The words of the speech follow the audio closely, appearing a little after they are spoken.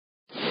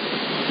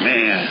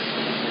man.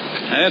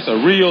 And that's a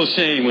real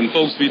shame when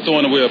folks be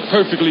throwing away a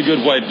perfectly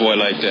good white boy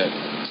like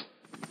that.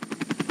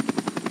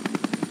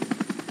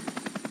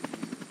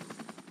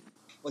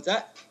 What's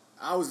that?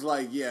 I was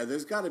like, yeah,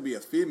 there's got to be a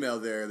female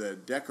there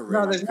that decorated.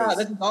 No, there's not.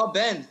 This is all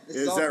Ben.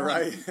 Is that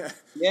right?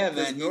 Yeah,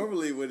 man.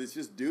 Normally when it's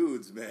just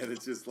dudes, man,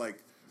 it's just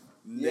like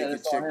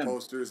naked chick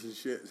posters and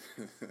shit.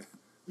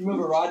 You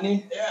remember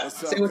Rodney? Yeah.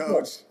 What's up,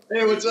 Coach?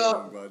 Hey, what's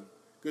up? Bud?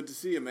 Good to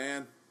see you,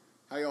 man.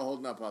 How y'all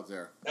holding up out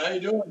there? How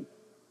you doing?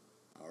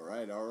 All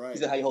right. He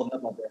said, how you holding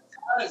up out there?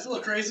 It's a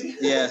little crazy.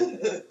 Yeah.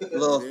 It's a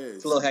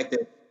little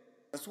hectic.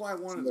 That's why I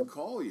wanted to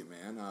call you,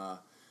 man.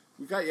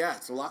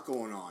 It's a lot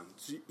going on.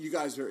 So you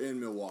guys are in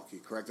Milwaukee,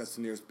 correct? That's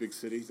the nearest big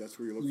city? That's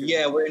where you're located?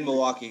 Yeah, we're in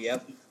Milwaukee,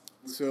 yep.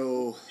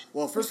 So,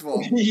 well, first of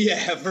all...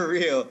 yeah, for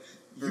real.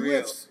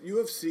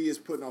 UFC is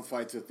putting on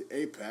fights at the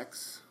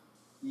Apex.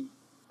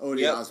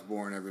 Odie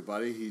Osborne,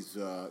 everybody. He's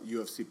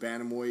UFC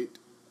bantamweight.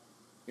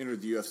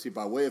 Entered the UFC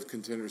by way of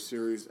Contender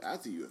Series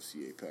at the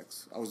UFC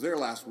Apex. I was there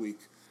last week.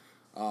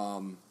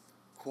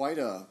 Quite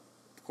a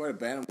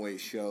bantamweight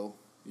show.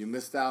 You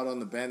missed out on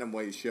the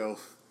bantamweight show.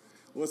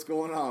 What's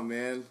going on,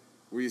 man?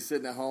 Were you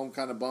sitting at home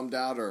kind of bummed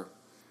out, or?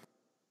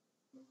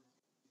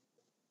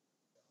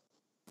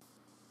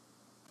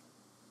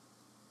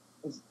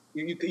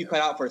 You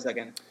cut out for a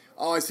second.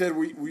 Oh, I said,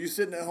 were you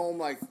sitting at home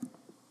like,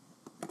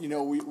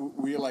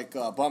 were you like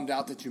bummed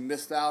out that you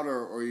missed out,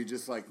 or are you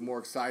just like more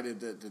excited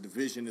that the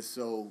division is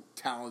so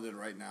talented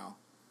right now?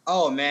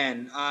 Oh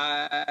man,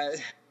 I'm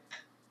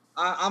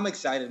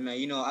excited,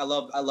 man. I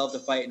love the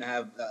fight, and I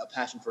have a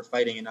passion for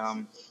fighting, and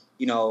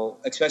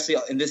especially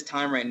in this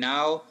time right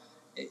now,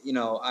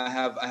 I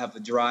have a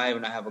drive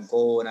and I have a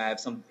goal and I have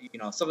something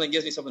that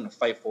gives me something to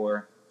fight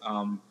for,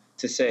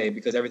 to say,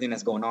 because everything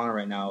that's going on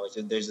right now,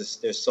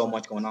 there's so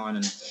much going on,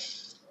 and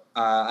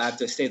I have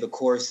to stay the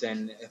course,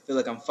 and I feel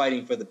like I'm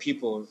fighting for the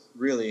people,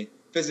 really,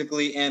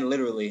 physically and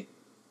literally.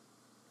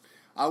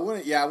 I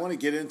want to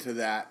get into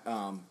that.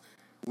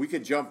 We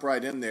could jump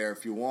right in there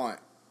if you want.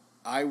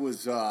 I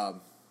was the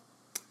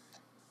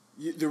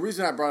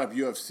reason I brought up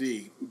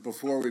UFC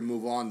before we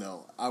move on,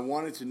 though, I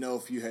wanted to know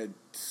if you had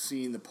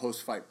seen the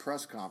post-fight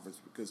press conference,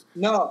 because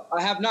no,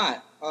 I have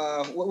not.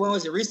 When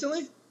was it?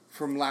 Recently?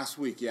 From last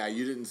week, yeah.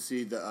 You didn't see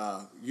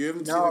you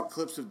haven't seen the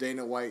clips of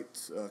Dana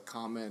White's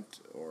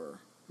comment, or?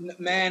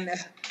 Man,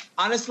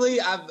 honestly,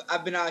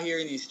 I've been out here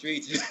in these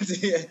streets.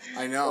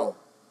 I know,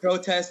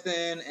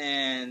 protesting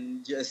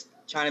and just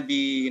trying to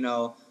be,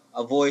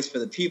 a voice for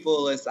the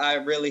people. I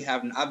really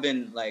haven't. I've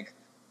been like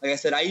I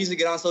said, I usually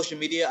get on social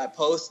media. I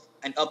post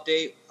an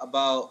update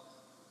about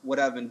what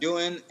I've been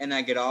doing, and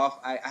I get off.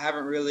 I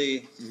haven't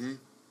really. Mm-hmm.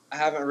 I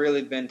haven't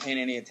really been paying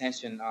any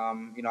attention.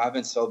 I've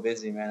been so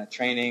busy, man.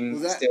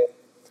 Training still.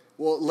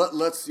 Well,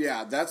 let's.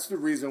 Yeah, that's the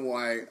reason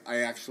why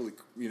I actually,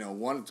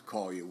 wanted to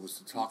call you, was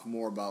to talk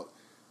more about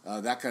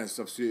that kind of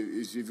stuff. So,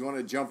 if you want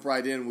to jump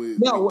right in,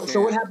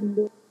 So what happened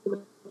to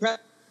the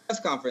press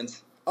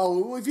conference?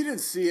 Oh, well, if you didn't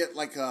see it,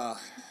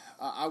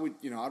 I would,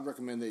 I'd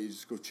recommend that you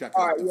just go check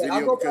out the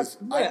video, because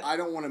I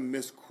don't want to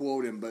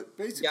misquote him, but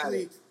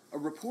basically, a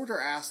reporter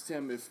asked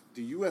him if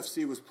the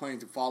UFC was planning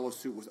to follow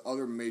suit with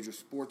other major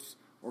sports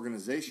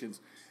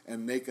organizations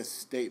and make a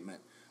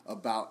statement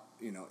about,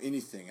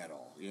 anything at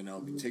all.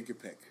 Take your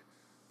pick.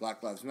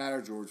 Black Lives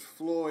Matter, George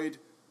Floyd,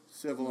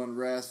 civil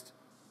unrest,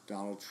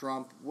 Donald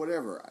Trump,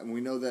 whatever. And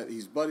we know that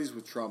he's buddies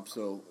with Trump,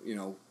 so,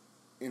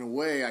 in a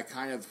way, I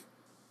kind of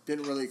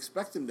didn't really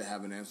expect him to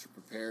have an answer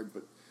prepared,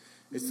 but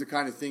it's the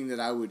kind of thing that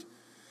I would,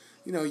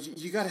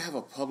 you got to have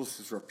a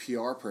publicist or a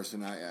PR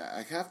person.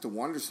 I have to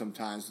wonder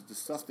sometimes with the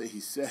stuff that he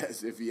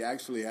says, if he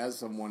actually has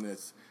someone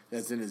that's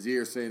in his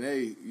ear saying,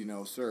 hey,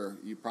 sir,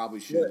 you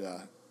probably should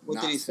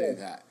not say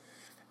that.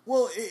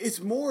 Well,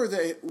 it's more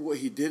that what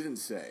he didn't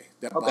say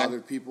that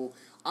bothered people.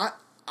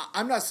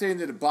 I'm not saying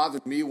that it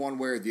bothered me one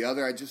way or the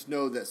other. I just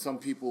know that some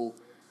people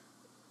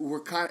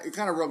it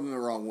kind of rubbed them the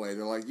wrong way.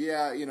 They're like,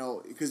 yeah,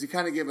 because he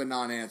kind of gave a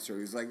non-answer.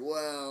 He's like,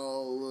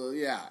 well,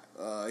 yeah.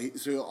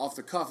 So off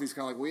the cuff, he's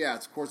kind of like, well, yeah,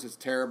 of course it's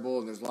terrible,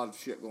 and there's a lot of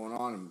shit going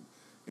on,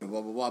 and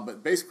blah, blah, blah.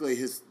 But basically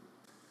his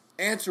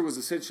answer was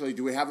essentially,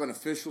 do we have an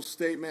official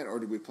statement, or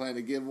do we plan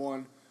to give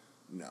one?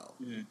 No.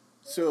 Mm-hmm.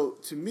 So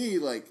to me,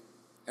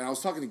 and I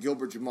was talking to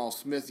Gilbert Jamal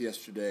Smith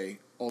yesterday,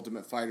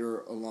 Ultimate Fighter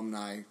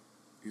alumni.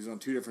 He's on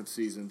 2 different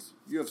seasons,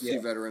 UFC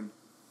veteran,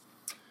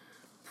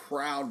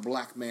 proud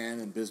black man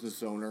and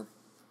business owner.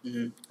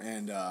 Mm-hmm.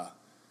 And,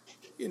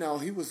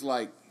 he was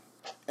like,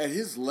 at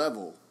his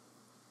level,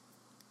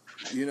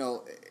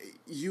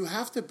 you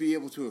have to be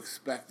able to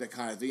expect that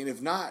kind of thing. And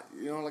if not,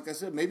 like I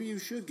said, maybe you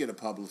should get a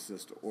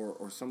publicist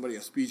or somebody, a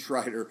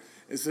speechwriter,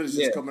 instead of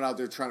just coming out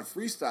there trying to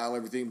freestyle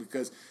everything,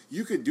 because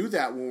you could do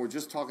that when we're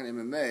just talking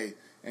MMA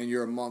and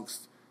you're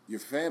amongst your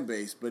fan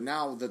base. But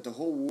now that the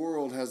whole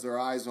world has their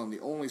eyes on the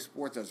only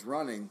sport that's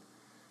running,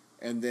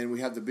 and then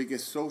we have the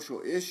biggest social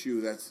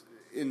issue that's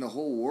in the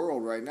whole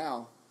world right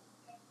now,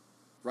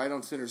 right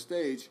on center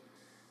stage,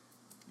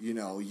 you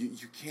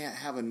can't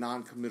have a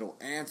non-committal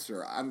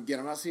answer. I'm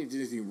not saying he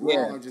did anything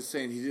wrong. I'm just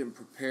saying he didn't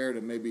prepare to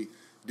maybe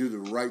do the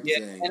right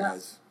thing.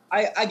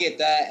 I get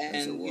that,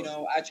 and you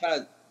know, I try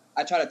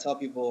to tell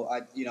people,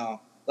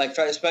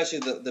 especially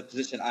the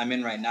position I'm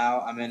in right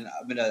now. I'm in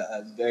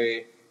a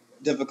very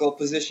difficult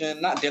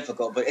position. Not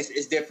difficult, but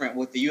it's different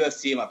with the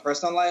UFC in my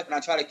personal life, and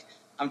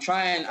I'm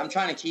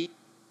trying to keep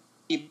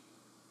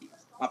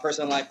my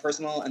personal life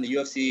personal and the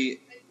UFC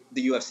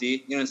the UFC. You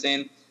know what I'm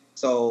saying?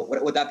 So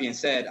with that being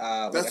said,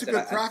 that's a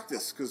good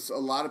practice because a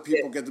lot of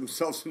people get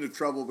themselves into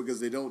trouble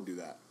because they don't do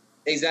that.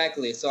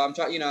 Exactly. So I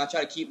try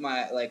to keep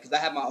my because I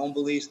have my own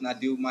beliefs and I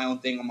do my own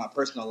thing on my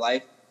personal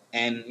life,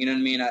 and you know what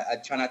I mean. I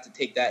try not to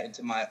take that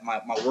into my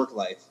work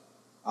life.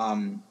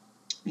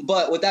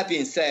 But with that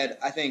being said,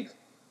 I think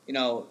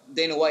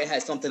Dana White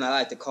has something I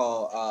like to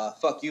call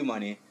 "fuck you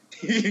money."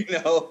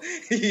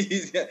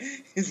 he's got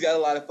a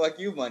lot of "fuck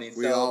you money."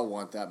 We all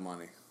want that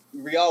money.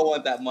 We all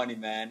want that money,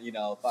 man.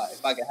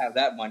 If I could have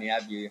that money,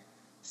 I'd be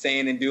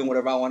saying and doing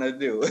whatever I want to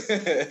do.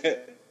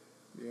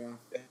 Yeah.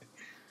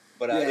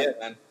 But yeah,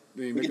 man.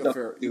 You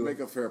make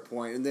a fair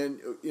point. And then,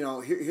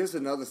 here's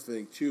another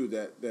thing, too,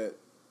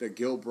 that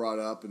Gil brought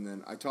up. And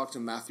then I talked to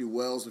Matthew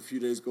Wells a few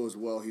days ago as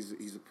well.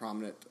 He's a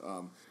prominent,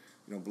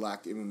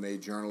 black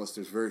MMA journalist.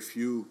 There's very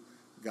few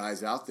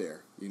guys out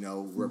there,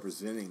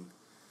 representing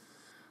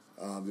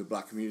the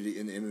black community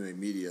in the MMA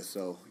media.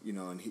 So,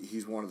 and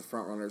he's one of the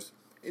front runners.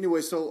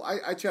 Anyway, so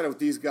I chatted with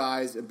these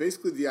guys. And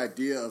basically the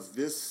idea of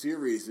this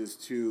series is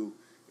to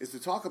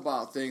talk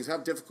about things,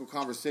 have difficult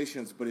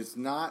conversations, but it's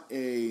not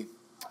a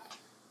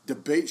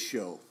debate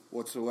show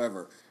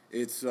whatsoever.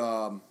 It's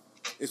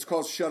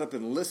called Shut Up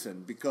and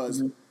Listen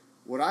because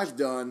what I've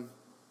done,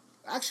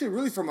 actually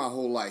really for my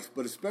whole life,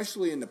 but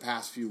especially in the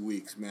past few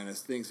weeks, man,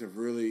 as things have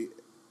really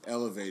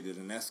elevated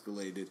and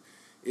escalated,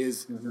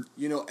 is,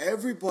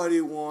 everybody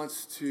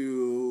wants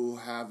to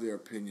have their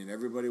opinion.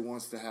 Everybody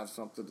wants to have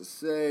something to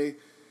say.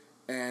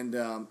 And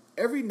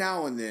every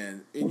now and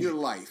then in your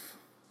life,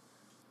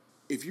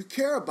 if you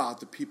care about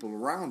the people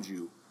around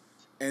you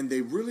and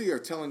they really are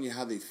telling you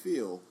how they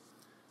feel,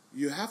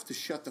 you have to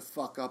shut the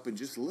fuck up and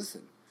just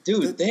listen.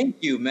 Dude, thank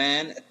you,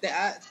 man.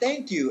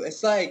 Thank you.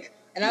 It's like,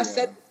 and I've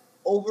said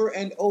over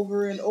and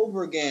over and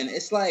over again,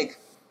 it's like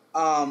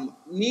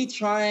me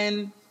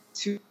trying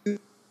to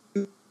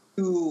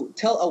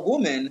tell a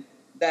woman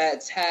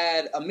that's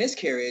had a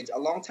miscarriage a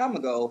long time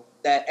ago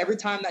that every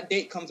time that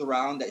date comes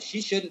around that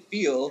she shouldn't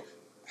feel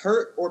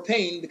hurt or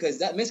pain because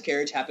that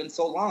miscarriage happened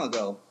so long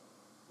ago.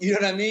 You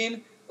know what I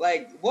mean?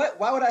 Like, what?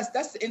 Why would I?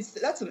 That's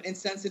some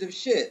insensitive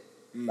shit.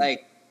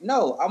 Like,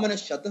 no, I'm gonna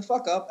shut the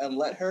fuck up and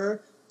let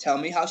her tell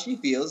me how she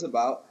feels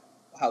about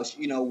how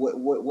she,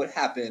 what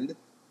happened,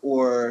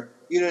 or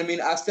you know what I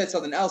mean. I've said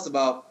something else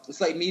about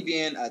it's like me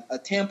being a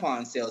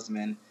tampon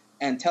salesman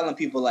and telling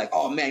people like,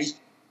 oh man, you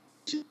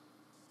should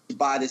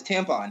buy this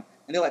tampon, and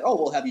they're like, oh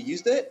well, have you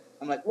used it?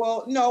 I'm like,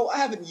 well, no, I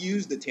haven't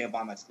used the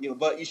tampon myself,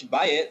 but you should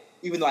buy it,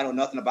 even though I know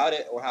nothing about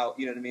it or how,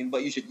 you know what I mean.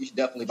 But you should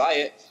definitely buy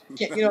it.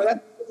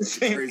 That's the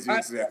same crazy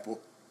concept. example.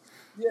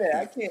 Yeah,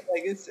 I can't.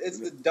 Like, it's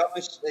the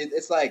dumbest.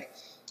 It's like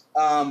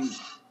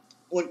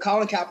when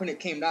Colin Kaepernick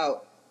came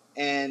out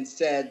and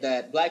said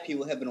that black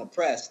people have been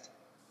oppressed,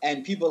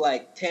 and people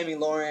like Tammy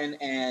Lauren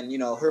and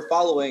her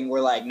following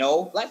were like,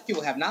 no, black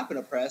people have not been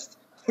oppressed.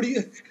 What do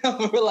you?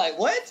 We're like,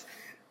 what?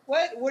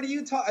 What are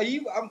you talking? Are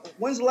you?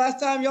 When's the last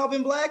time y'all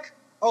been black?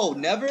 Oh,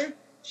 never.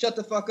 Shut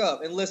the fuck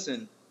up and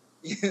listen.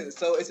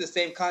 So it's the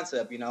same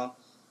concept,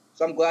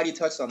 So I'm glad you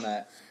touched on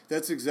that.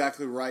 That's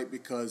exactly right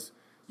because,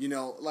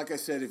 like I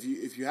said, if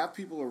you have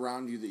people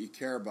around you that you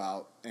care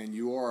about and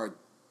you are a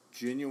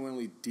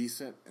genuinely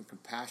decent and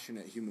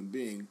compassionate human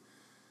being,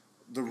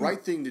 the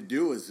right thing to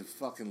do is to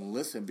fucking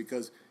listen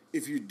because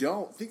if you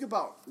don't, think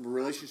about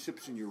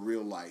relationships in your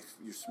real life,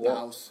 your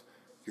spouse,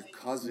 your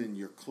cousin,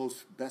 your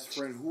close best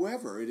friend,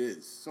 whoever it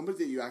is, somebody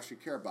that you actually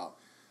care about.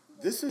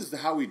 This is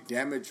how we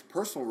damage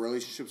personal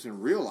relationships in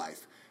real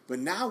life. But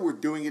now we're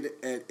doing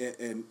it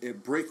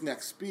at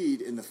breakneck speed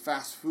in the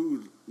fast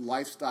food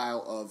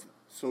lifestyle of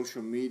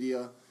social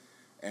media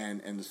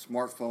and the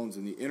smartphones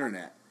and the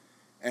internet.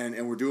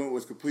 And we're doing it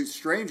with complete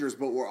strangers,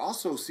 but we're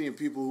also seeing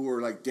people who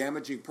are like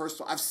damaging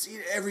personal. I've seen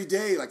it every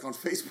day, like on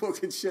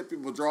Facebook and shit,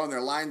 people drawing their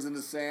lines in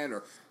the sand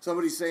or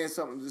somebody saying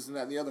something, this and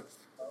that and the other.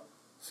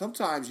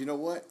 Sometimes, you know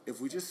what, if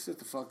we just sit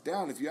the fuck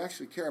down, if you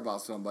actually care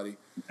about somebody,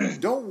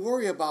 don't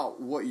worry about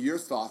what your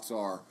thoughts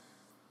are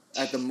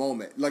at the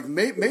moment. Like,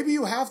 maybe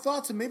you have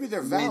thoughts and maybe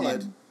they're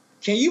valid. Man.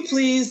 Can you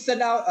please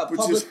send out a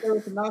public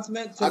service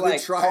announcement to I've been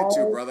trying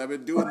to, brother. I've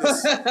been doing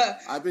this.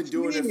 I've been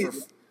doing it for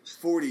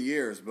 40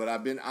 years, but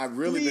I've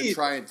really been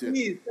trying to.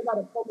 Please send out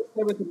a public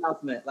service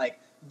announcement. Like,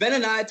 Ben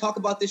and I talk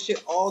about this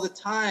shit all the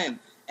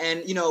time.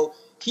 And,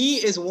 he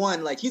is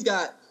one, like, he's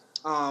got...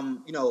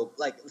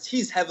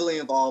 he's heavily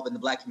involved in the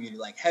black community,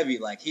 like heavy,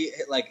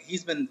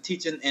 he's been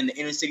teaching in the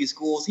inner city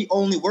schools. He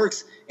only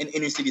works in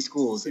inner city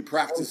schools. He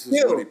practices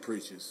what he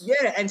preaches.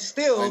 Yeah, and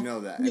still I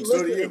know that. And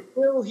so do you.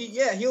 Still,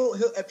 he'll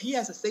if he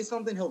has to say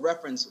something, he'll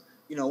reference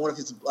one of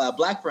his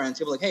black friends.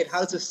 He'll be like, hey,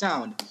 how does this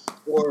sound?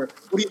 Or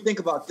what do you think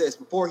about this?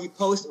 Before he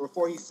posts or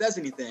before he says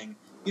anything,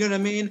 You know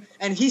what I mean?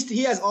 And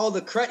he has all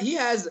the credit. He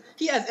has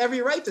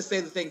every right to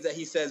say the things that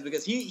he says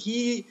because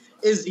he's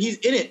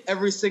in it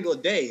every single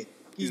day.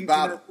 He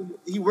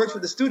works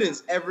with the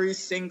students every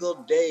single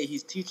day.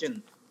 He's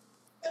teaching.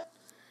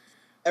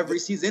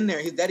 He's in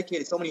there. He's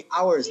dedicated so many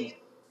hours,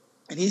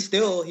 and he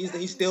still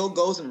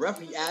goes and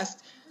he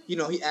asked.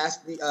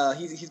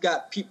 He's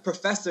got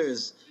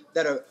professors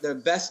that are their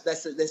best.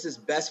 That's his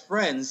best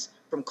friends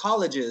from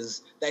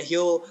colleges that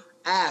he'll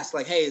ask,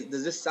 like, hey,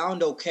 does this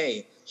sound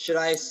okay? Should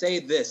I say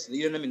this?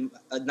 You know what I mean?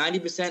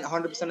 90%,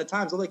 100% of the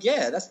times, I'm like,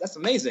 yeah, that's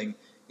amazing.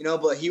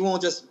 But he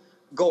won't just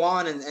go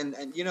on and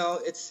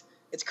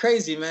it's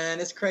crazy, man.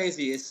 It's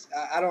crazy.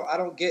 I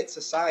don't get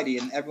society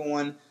and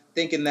everyone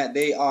thinking that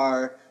they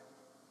are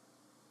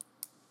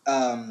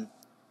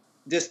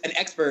just an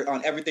expert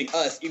on everything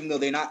us, even though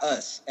they're not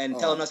us, and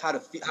telling us how to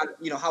feel,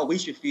 how we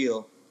should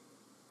feel.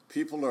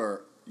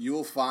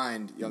 You'll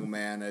find, young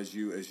man, as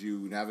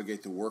you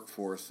navigate the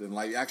workforce, and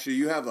like actually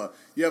you have a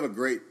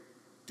great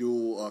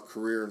dual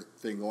career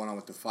thing going on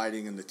with the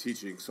fighting and the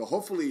teaching. So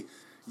hopefully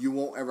you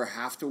won't ever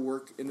have to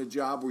work in a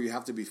job where you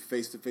have to be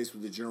face to face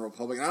with the general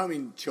public. And I don't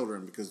mean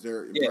children because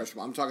they're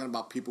impressionable. I'm talking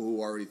about people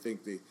who already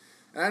think and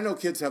I know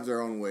kids have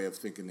their own way of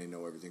thinking they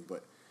know everything,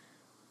 but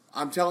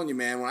I'm telling you,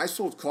 man, when I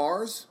sold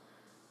cars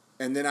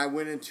and then I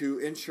went into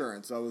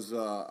insurance, I was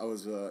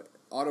a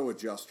auto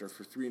adjuster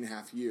for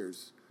 3.5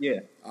 years. Yeah.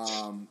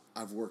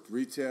 I've worked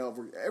retail.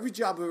 Every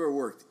job I've ever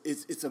worked.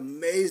 It's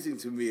amazing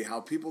to me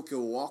how people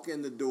can walk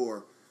in the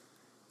door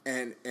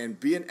and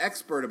be an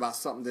expert about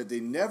something that they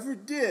never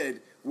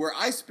did, where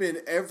I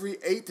spend every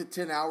 8 to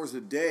 10 hours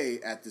a day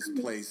at this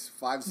place,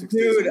 5-6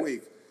 days a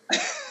week.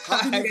 How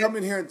can you come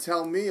in here and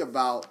tell me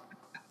about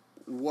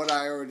what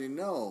I already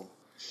know?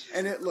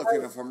 And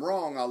if I'm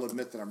wrong, I'll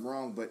admit that I'm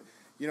wrong. But,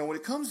 when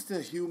it comes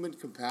to human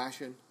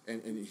compassion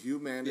and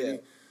humanity,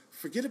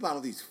 forget about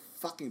all these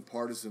fucking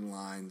partisan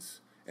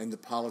lines and the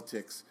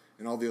politics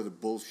and all the other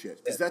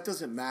bullshit. Because that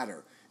doesn't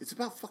matter. It's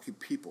about fucking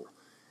people.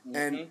 Mm-hmm.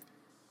 And,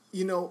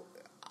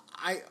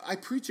 I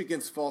preach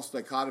against false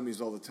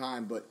dichotomies all the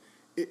time, but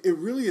it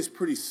really is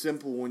pretty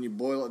simple when you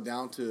boil it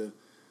down to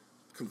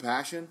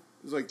compassion.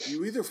 It's like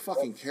you either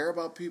fucking care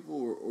about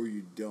people or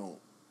you don't.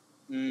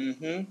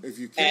 Mm-hmm. If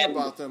you care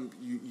about them,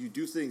 you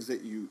do things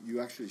that you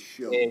actually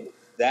show.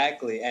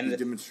 Exactly. And you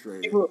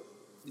demonstrate.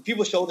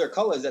 People show their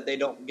colors that they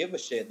don't give a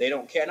shit. They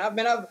don't care. And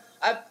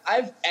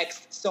I've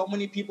exed so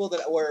many people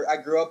that I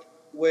grew up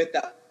with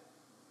that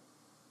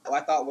I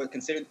thought were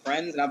considered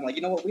friends, and I'm like,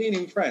 you know what, we ain't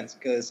even friends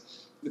because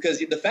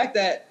the fact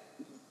that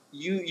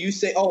you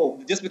say,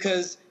 just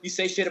because you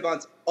say shit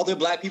about other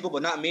black people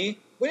but not me,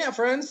 we're not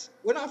friends.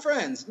 We're not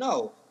friends.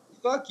 No,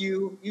 fuck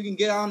you. You can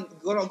go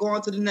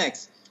on to the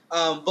next.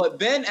 But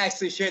Ben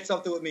actually shared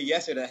something with me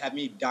yesterday that had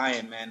me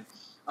dying, man.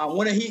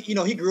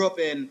 He grew up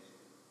in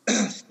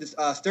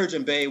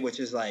Sturgeon Bay, which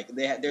is like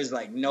there's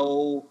like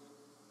no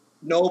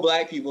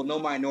black people, no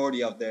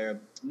minority up there.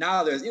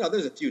 Now there's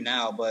a few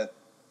now, but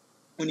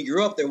when he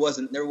grew up there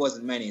wasn't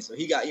many. So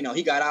he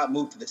got out,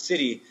 moved to the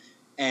city,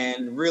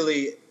 and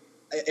really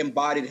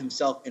embodied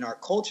himself in our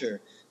culture.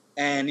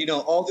 And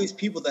all these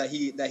people that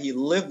he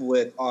lived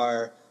with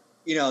are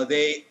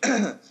they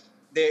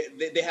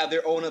they have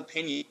their own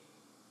opinions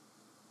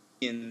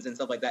and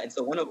stuff like that. And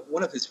so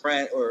one of his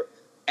friend or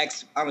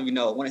ex, I don't even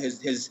know, one of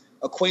his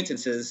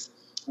acquaintances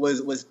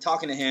was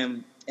talking to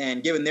him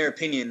and giving their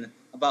opinion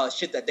about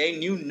shit that they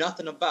knew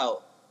nothing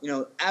about,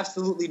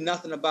 absolutely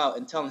nothing about,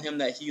 and telling him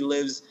that he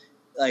lives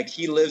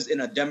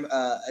in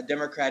a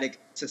democratic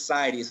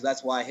society, so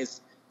that's why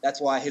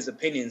his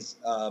opinions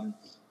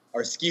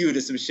are skewed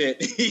to some shit.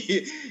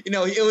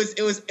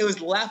 It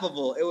was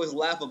laughable. It was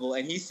laughable,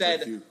 and he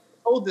said, he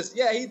told this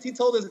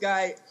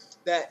guy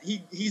that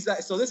he's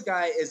so this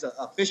guy is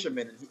a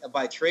fisherman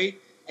by trade,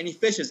 and he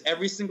fishes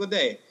every single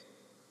day.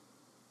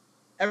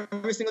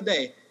 Every single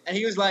day, and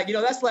he was like,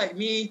 that's like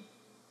me.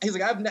 He's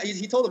like,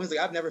 he told him,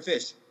 I've never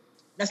fished.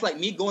 That's like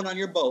me going on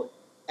your boat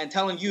and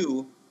telling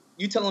you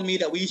telling me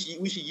that we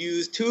should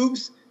use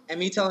tubes, and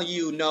me telling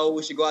you, no,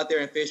 we should go out there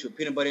and fish with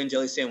peanut butter and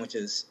jelly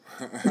sandwiches.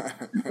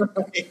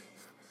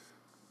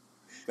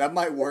 That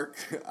might work.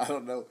 I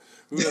don't know.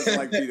 Who doesn't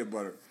like peanut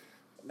butter?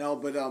 No,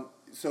 but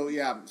so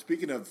yeah,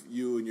 speaking of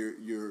you and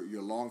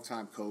your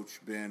longtime coach,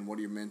 Ben, one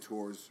of your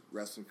mentors,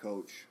 wrestling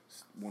coach,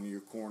 one of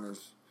your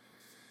corners,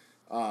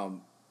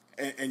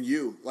 and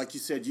you, like you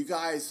said, you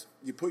guys,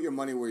 you put your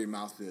money where your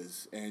mouth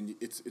is, and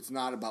it's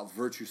not about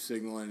virtue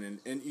signaling,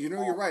 and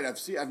you're right.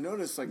 I've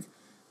noticed like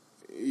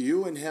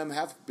you and him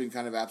have been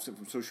kind of absent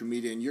from social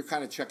media, and you're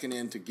kind of checking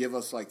in to give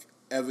us like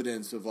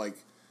evidence of like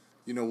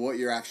what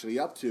you're actually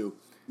up to.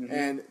 Mm-hmm.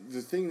 And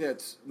the thing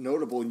that's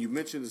notable, and you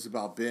mentioned this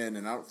about Ben,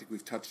 and I don't think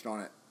we've touched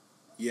on it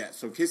yet.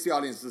 So in case the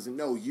audience doesn't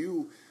know,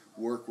 you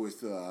work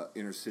with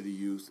inner city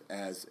youth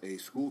as a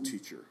school mm-hmm.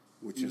 teacher,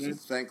 which mm-hmm. is a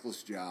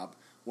thankless job.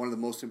 One of the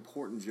most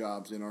important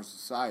jobs in our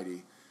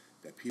society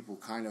that people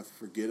kind of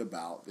forget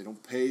about. They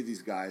don't pay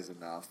these guys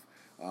enough.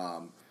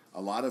 A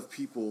lot of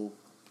people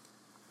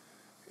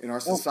in our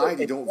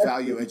society don't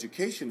value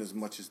education as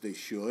much as they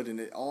should, and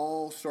it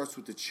all starts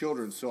with the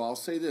children. So I'll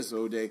say this,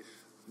 O'Day,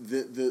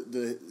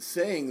 the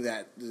saying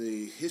that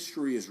the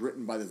history is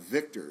written by the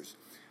victors,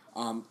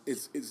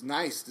 it's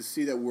nice to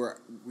see that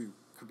we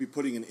could be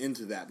putting an end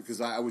to that, because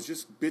I was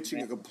just bitching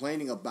and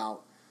complaining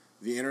about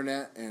the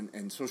internet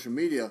and social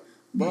media,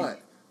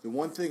 but the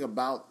one thing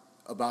about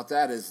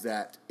that is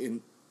that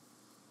in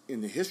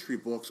the history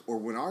books, or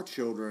when our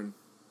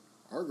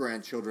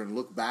grandchildren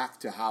look back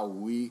to how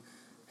we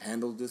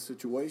handled this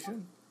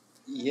situation,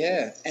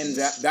 and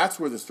that's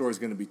where the story is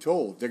going to be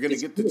told. They're going to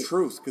get the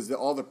truth, because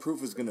all the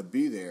proof is going to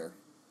be there.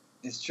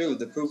 It's true.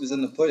 The proof is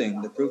in the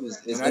pudding. The proof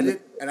is.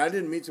 And I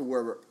didn't mean to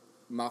wear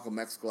Malcolm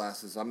X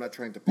glasses. I'm not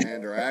trying to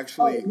pander. I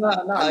actually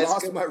I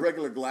lost my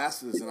regular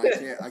glasses, and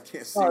I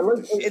can't see.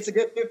 It's a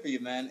good fit for you,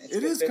 man.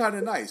 It is kind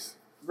of nice,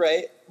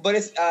 right? But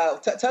it's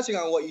touching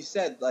on what you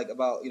said, like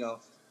about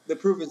the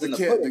proof is in the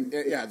pudding.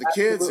 The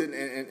kids and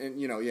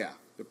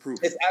the proof.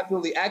 It's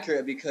absolutely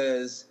accurate,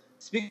 because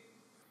speaking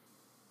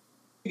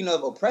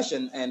of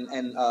oppression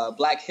and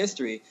Black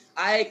history,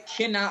 I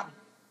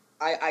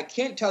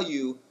can't tell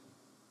you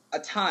a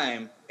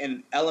time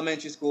in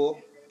elementary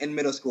school, in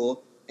middle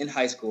school, in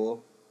high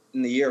school,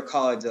 in the year of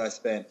college that I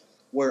spent,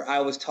 where I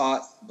was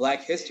taught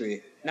Black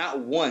history. Not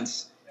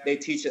once they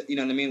teach it. You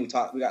know what I mean? We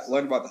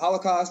learned about the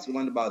Holocaust. We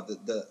learned about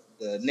the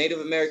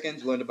Native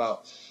Americans. We learned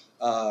about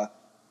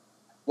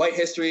white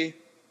history.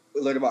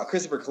 We learned about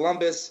Christopher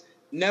Columbus.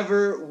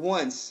 Never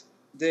once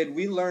did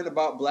we learn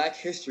about Black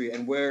history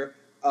and where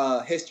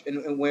history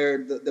and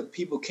where the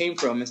people came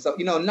from and stuff.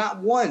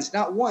 Not once.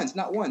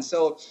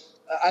 So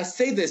I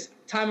say this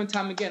time and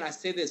time again. I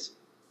say this,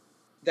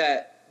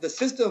 that the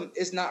system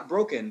is not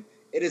broken.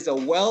 It is a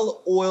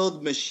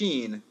well-oiled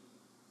machine.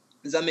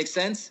 Does that make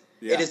sense?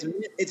 Yeah.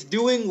 It's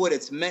doing what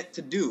it's meant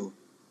to do.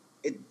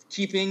 It's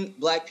keeping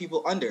Black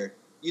people under.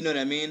 You know what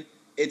I mean?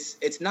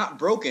 It's not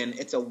broken.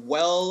 It's a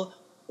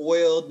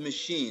well-oiled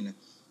machine.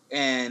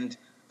 And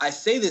I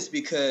say this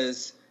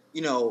because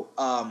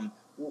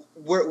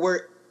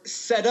we're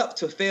set up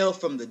to fail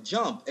from the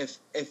jump.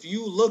 If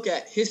you look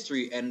at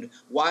history and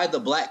why the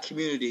Black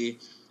community.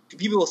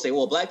 People will say,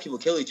 well, Black people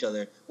kill each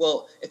other.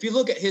 Well, if you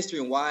look at history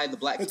and why the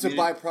Black community... It's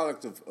a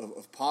byproduct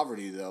of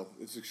poverty, though.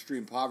 It's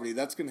extreme poverty.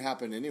 That's going to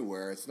happen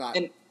anywhere. It's not...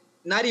 And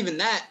not even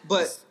that,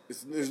 but...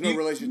 There's no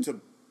relation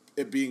to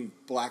it being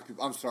Black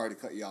people. I'm sorry to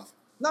cut you off.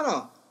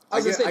 No.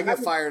 I get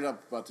fired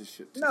up about this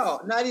shit.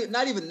 No, not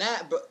even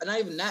that.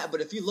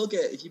 But if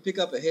you pick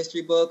up a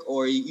history book,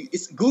 or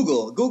it's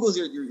Google. Google's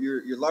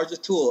your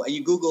largest tool, and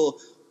you Google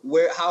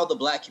how the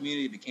Black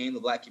community became the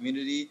Black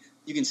community.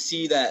 You can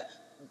see that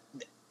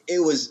it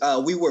was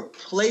we were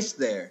placed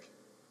there.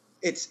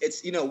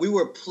 We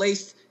were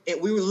placed.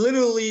 We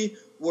literally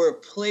were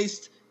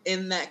placed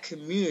in that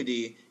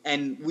community,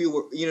 and we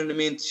were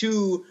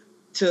to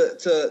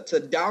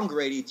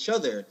downgrade each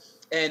other.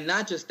 And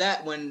not just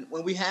that, when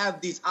we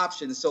have these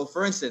options. So,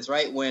 for instance,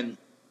 right, when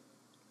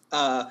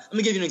let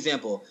me give you an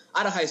example.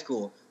 Out of high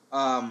school,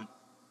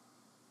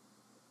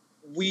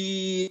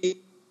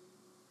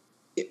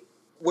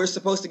 we're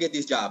supposed to get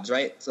these jobs,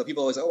 right? So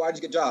people always say, why'd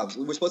you get jobs?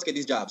 We're supposed to get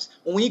these jobs.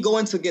 When you go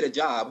in to get a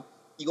job,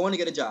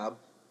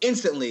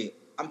 instantly,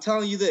 I'm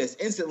telling you this,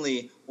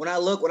 when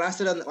I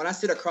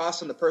sit across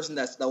from the person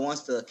that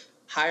wants to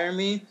hire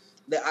me,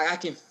 that I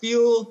can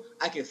feel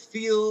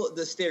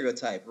the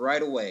stereotype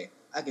right away.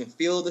 I can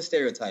feel the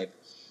stereotype.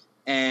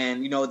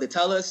 And, they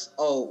tell us,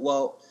 oh,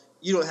 well,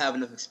 you don't have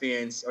enough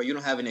experience, or you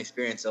don't have any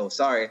experience, so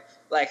sorry.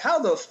 Like, how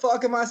the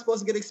fuck am I supposed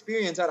to get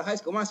experience out of high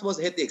school? Am I supposed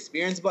to hit the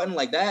experience button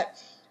like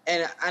that?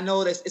 And I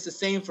know that it's the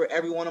same for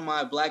every one of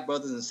my Black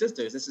brothers and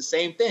sisters. It's the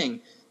same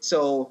thing.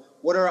 So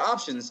what are our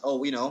options?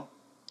 Oh,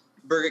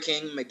 Burger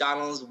King,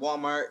 McDonald's,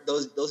 Walmart,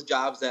 those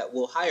jobs that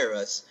will hire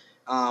us.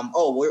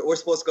 We're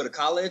supposed to go to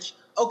college?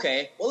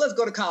 Okay, well, let's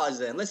go to college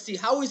then. Let's see,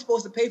 how are we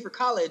supposed to pay for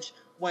college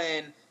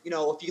when,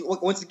 if you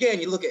once again,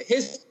 you look at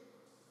history,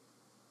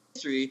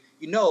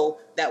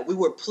 that we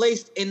were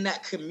placed in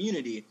that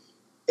community.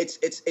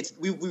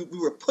 We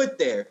were put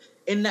there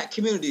in that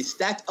community,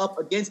 stacked up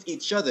against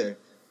each other.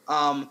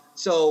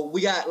 So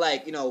we got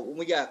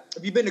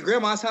if you've been to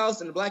grandma's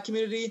house in the Black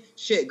community,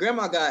 shit,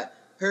 grandma got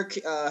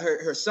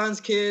her son's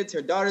kids,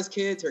 her daughter's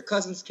kids, her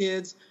cousin's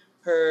kids,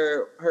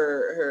 her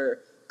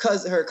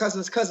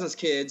cousin's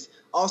kids,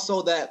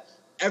 also that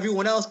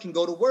everyone else can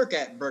go to work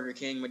at Burger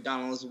King,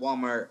 McDonald's,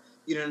 Walmart,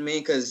 you know what I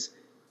mean? Because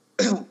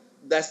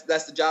that's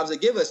the jobs they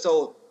give us.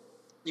 So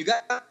you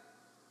got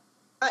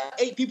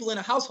 8 people in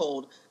a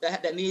household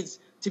that needs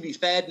to be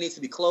fed, needs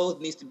to be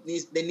clothed,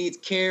 needs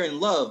care and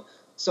love.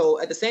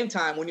 So at the same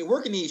time, when you're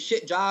working these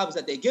shit jobs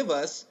that they give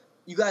us,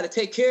 you got to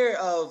take care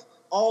of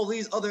all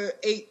these other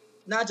 8,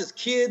 not just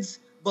kids,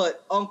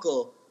 but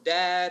uncle,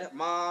 dad,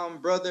 mom,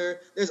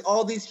 brother. There's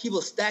all these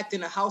people stacked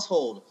in a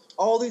household.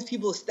 All these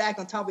people stacked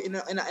on top of in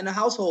a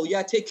household. You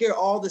got to take care of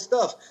all this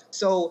stuff.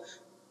 So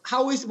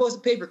how are we supposed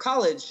to pay for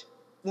college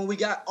when we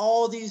got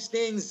all these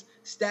things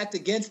stacked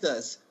against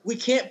us? We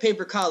can't pay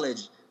for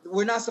college.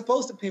 We're not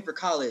supposed to pay for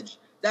college.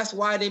 That's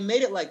why they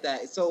made it like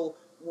that. So,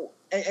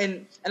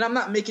 and I'm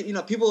not making,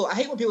 people, I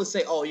hate when people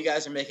say, oh, you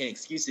guys are making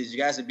excuses. You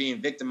guys are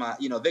being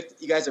victimized.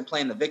 You guys are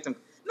playing the victim.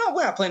 No,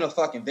 we're not playing no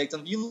fucking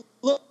victims. You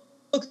look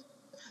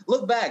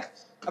back.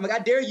 I'm like, I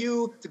dare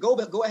you to go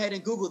ahead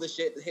and Google the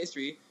shit, the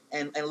history,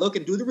 and look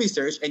and do the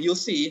research, and you'll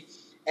see.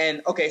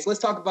 And okay, so let's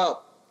talk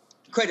about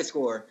credit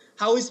score.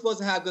 How are we supposed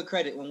to have good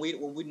credit when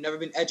we've never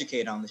been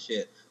educated on the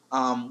shit?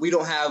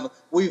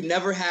 We've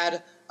never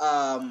had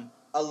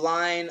a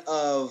line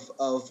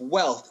of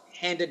wealth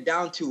handed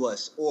down to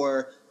us,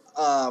 or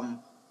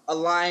a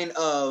line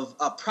of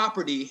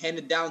property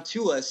handed down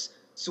to us,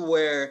 to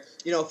where,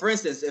 you know, for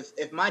instance,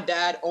 if my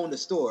dad owned a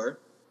store,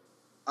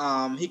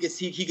 he could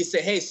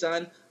say, hey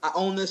son, I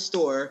own this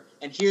store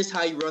and here's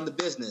how you run the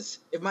business.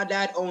 If my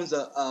dad owns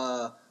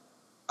a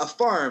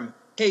farm,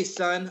 hey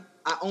son,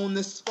 I own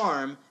this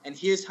farm and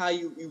here's how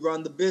you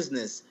run the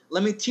business.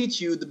 Let me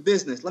teach you the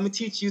business. Let me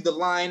teach you the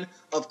line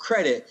of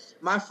credit.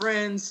 My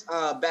friend's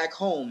back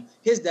home,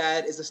 his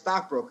dad is a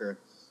stockbroker.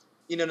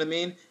 You know what I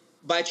mean?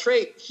 By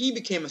trade, he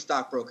became a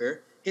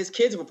stockbroker. His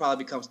kids will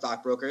probably become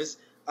stockbrokers.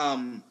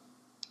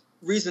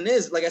 Reason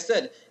is, like I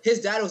said,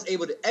 his dad was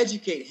able to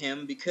educate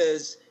him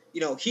because,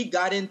 you know, he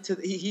got into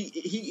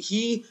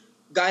the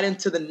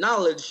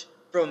knowledge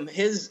from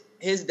his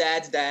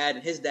dad's dad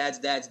and his dad's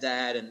dad's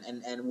dad, and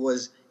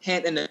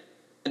the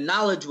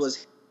knowledge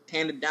was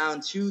handed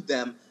down to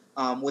them.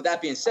 With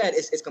that being said,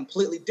 it's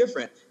completely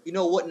different. You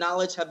know what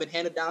knowledge have been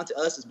handed down to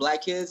us as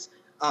black kids,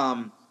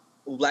 and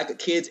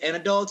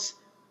adults,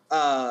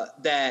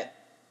 that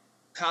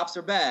cops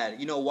are bad.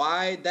 You know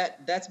why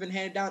that's been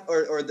handed down,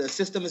 or the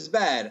system is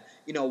bad.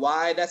 You know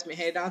why that's been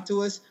handed down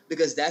to us?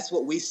 Because that's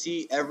what we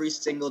see every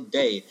single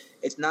day.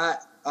 It's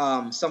not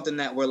something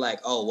that we're like,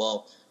 oh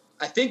well,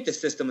 I think the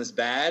system is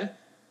bad,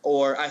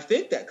 or I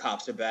think that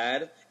cops are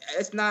bad.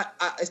 It's not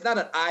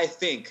an I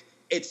think.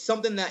 It's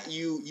something that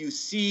you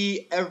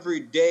see every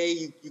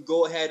day. You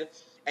go ahead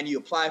and you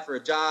apply for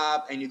a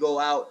job, and you go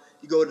out.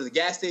 You go to the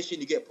gas station.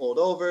 You get pulled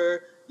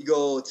over. You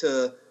go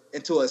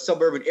into a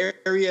suburban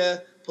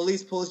area.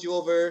 Police pulls you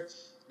over.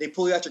 They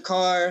pull you out your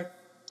car.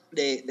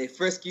 They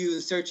frisk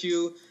you, search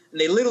you, and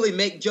they literally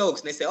make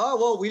jokes. And they say, "Oh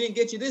well, we didn't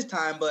get you this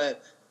time,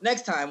 but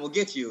next time we'll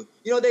get you."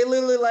 You know, they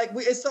literally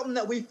it's something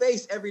that we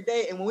face every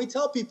day. And when we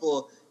tell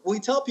people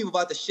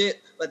about the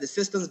shit that the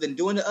system's been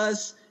doing to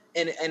us,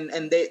 and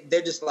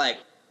they're just like,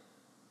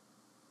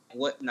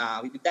 what?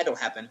 Nah, that don't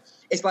happen.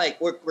 It's like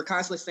we're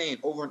constantly saying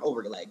over and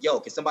over, like, yo,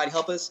 can somebody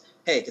help us?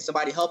 Hey, can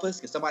somebody help us?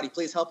 Can somebody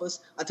please help us?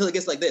 Until it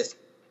gets like this.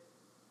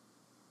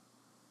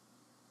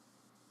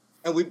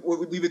 And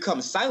we become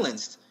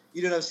silenced.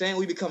 You know what I'm saying?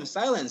 We become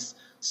silenced.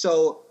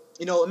 So,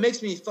 you know, it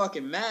makes me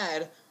fucking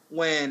mad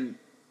when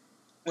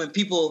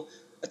people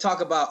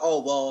talk about,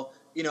 oh, well,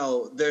 you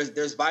know,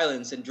 there's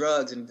violence and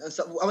drugs and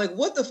stuff. I'm like,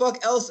 what the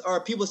fuck else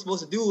are people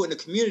supposed to do in the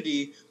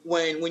community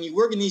when you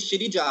work in these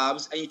shitty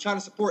jobs and you're trying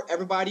to support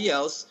everybody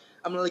else?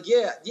 I'm like,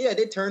 yeah,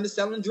 they turn to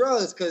selling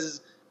drugs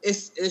because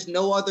there's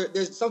no other.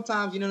 There's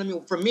sometimes, you know what I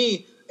mean? For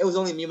me, it was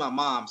only me and my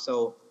mom.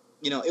 So,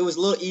 you know, it was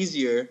a little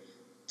easier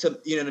to,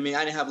 you know what I mean?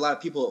 I didn't have a lot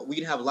of people. We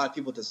didn't have a lot of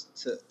people to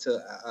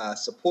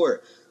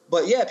support.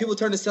 But yeah, people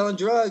turn to selling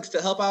drugs to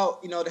help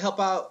out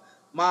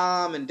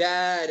mom and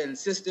dad and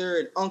sister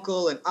and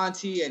uncle and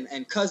auntie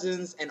and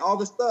cousins and all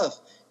this stuff.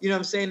 You know what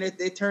I'm saying?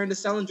 They turn to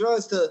selling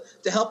drugs to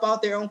help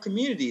out their own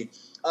community.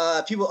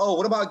 People, oh,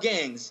 what about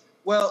gangs?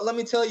 Well, let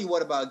me tell you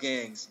what about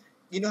gangs.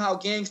 You know how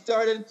gangs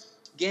started?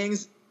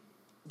 Gangs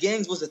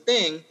was a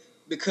thing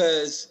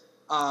because,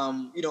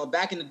 you know,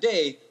 back in the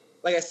day,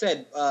 like I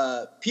said,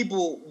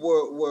 people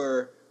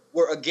were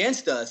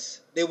against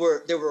us. They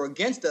were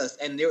against us,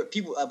 and a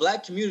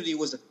black community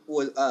was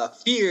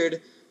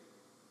feared.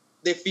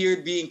 They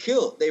feared being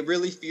killed. They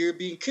really feared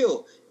being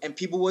killed, and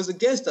people was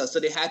against us. So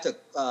they had to.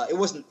 It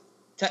wasn't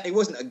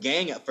a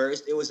gang at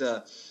first. It was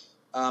a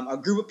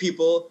group of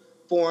people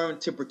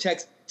formed to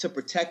protect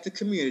the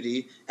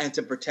community and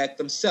to protect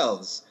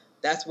themselves.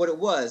 That's what it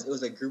was. It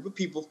was a group of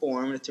people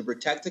formed to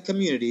protect the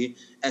community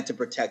and to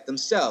protect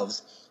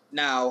themselves.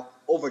 Now,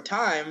 over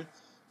time,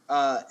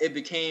 it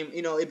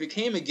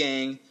became a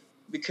gang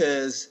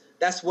because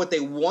that's what they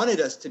wanted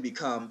us to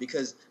become.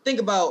 Because think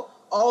about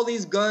all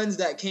these guns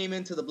that came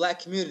into the black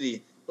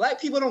community.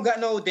 Black people don't got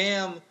no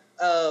damn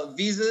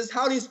visas.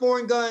 How these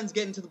foreign guns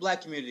get into the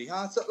black community?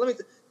 Huh? So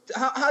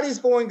how these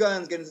foreign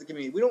guns get into the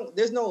community?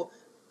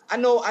 I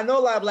know a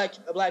lot of black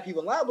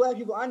people. A lot of black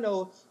people I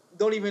know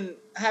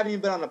haven't even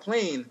been on a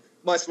plane,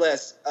 much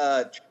less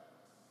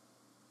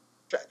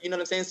you know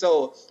what I'm saying?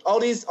 So all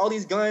these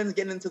guns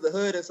getting into the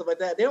hood and stuff like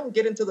that, they don't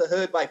get into the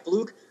hood by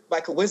fluke,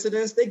 by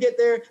coincidence. They get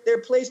there, they're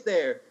placed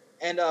there.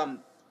 And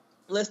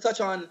let's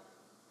touch on.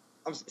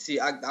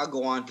 I'll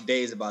go on for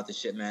days about this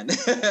shit, man.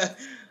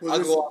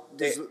 Well,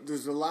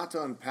 there's a lot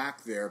to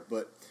unpack there,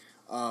 but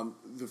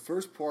the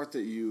first part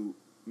that you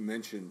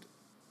mentioned,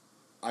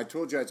 I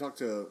told you I talked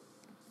to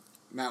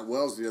Matt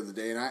Wells the other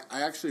day, and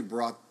I actually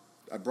brought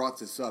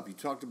this up. He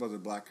talked about the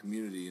black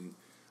community, and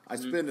I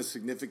spend a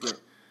significant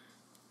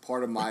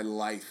part of my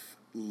life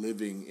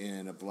living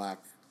in a black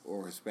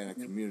or Hispanic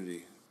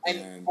community.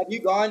 And have you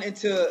gone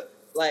into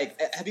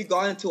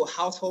a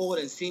household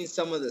and seen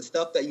some of the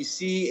stuff that you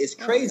see? It's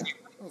crazy. Oh,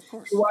 yeah. Of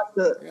course. You watch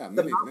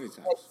many times.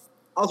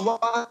 I was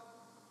watching.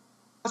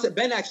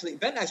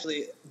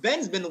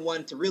 Ben's been the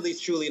one to really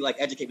truly like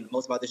educate me the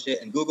most about this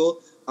shit and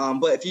Google.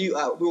 But if you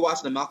we were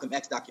watching the Malcolm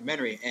X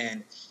documentary,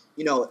 and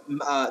not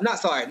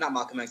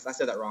Malcolm X. I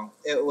said that wrong.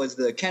 It was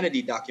the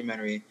Kennedy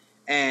documentary,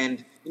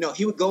 and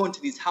he would go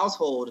into these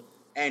households,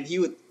 and he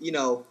would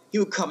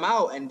come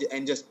out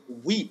and just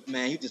weep,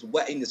 man. He would just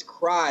wept and just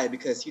cry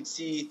because he'd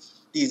see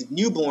these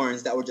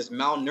newborns that were just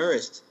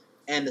malnourished,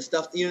 and the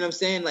stuff, you know what I'm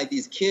saying, like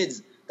these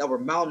kids that were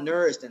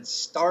malnourished and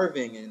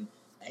starving, and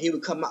he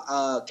would come.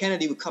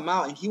 Kennedy would come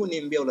out, and he wouldn't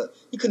even be able to.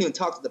 He couldn't even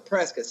talk to the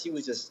press because he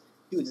was just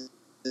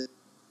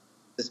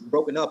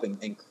broken up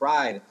and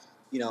cried.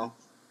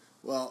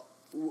 Well,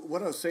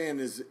 what I was saying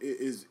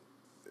is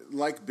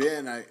like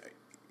Ben,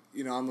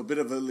 I'm a bit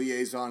of a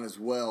liaison as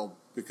well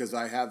because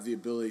I have the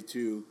ability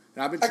to.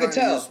 And I've been trying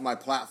to use my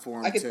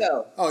platform. I can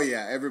tell. Oh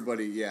yeah,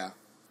 everybody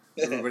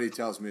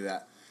tells me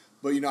that.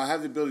 But I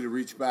have the ability to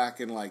reach back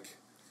and like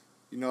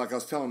I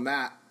was telling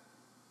Matt.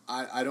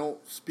 I don't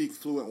speak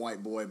fluent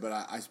white boy, but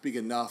I speak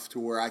enough to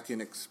where I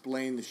can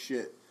explain the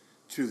shit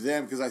to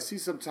them because I see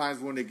sometimes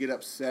when they get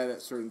upset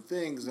at certain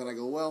things, and I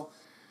go, well,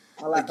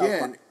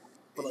 again.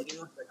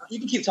 You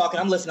can keep talking.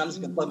 I'm listening. I'm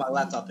just going to plug my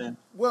laptop in.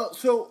 Well,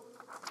 so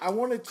I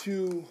wanted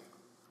to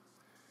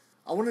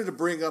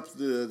bring up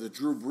the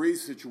Drew Brees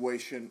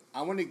situation.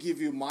 I want to give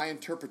you my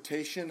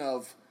interpretation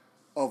of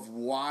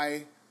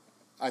why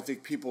I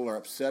think people are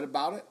upset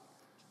about it,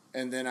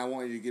 and then I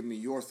want you to give me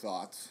your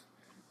thoughts.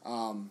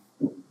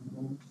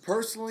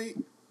 Personally,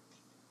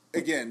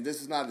 again,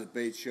 this is not a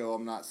debate show.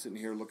 I'm not sitting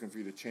here looking for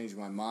you to change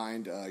my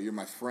mind. You're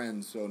my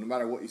friend, so no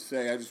matter what you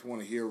say, I just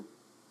want to hear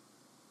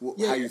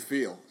how you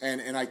feel.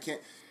 And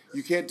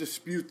you can't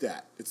dispute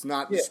that. It's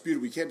not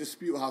disputed. We can't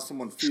dispute how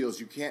someone feels.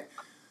 You can't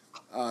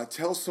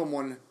tell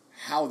someone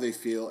how they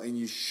feel, and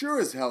you sure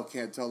as hell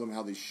can't tell them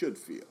how they should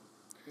feel.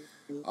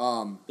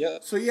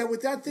 So yeah,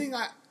 with that thing,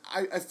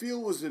 I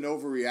feel it was an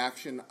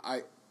overreaction.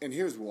 And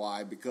here's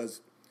why,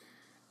 because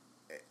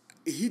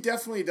he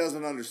definitely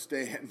doesn't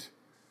understand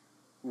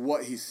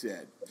what he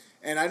said.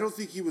 And I don't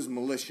think he was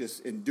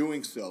malicious in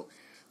doing so.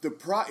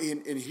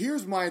 And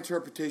here's my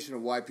interpretation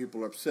of why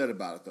people are upset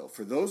about it, though.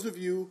 For those of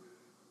you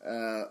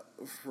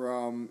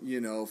from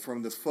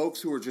the folks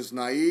who are just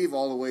naive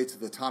all the way to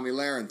the Tommy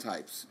Lahren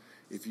types,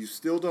 if you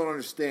still don't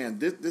understand,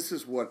 this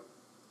is what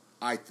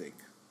I think.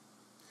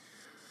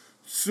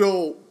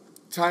 So,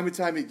 time and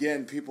time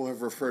again, people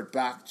have referred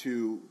back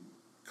to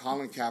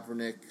Colin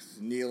Kaepernick's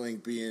kneeling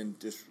being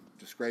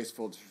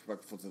disgraceful,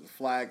 disrespectful to the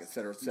flag, et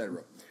cetera, et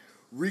cetera.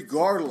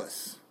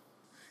 Regardless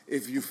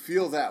if you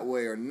feel that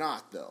way or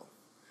not, though,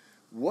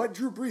 what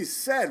Drew Brees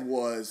said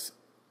was,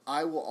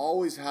 I will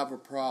always have a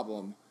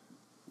problem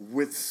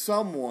with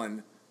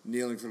someone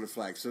kneeling for the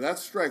flag. So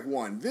that's strike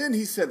one. Then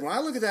he said, when I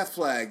look at that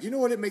flag, you know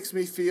what it makes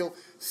me feel?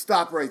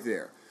 Stop right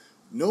there.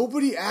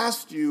 Nobody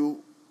asked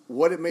you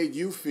what it made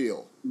you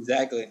feel.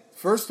 Exactly.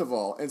 First of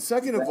all. And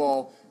second of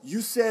all,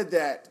 you said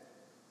that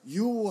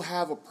you will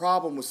have a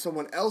problem with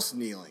someone else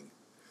kneeling.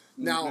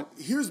 Now,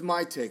 here's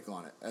my take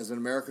on it as an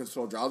American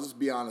soldier. I'll just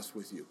be honest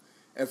with you.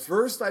 At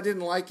first, I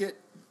didn't like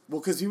it,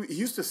 because he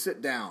used to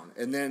sit down,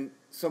 and then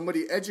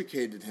somebody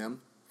educated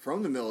him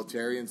from the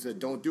military and said,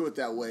 don't do it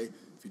that way.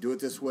 If you do it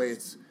this way,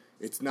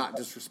 it's not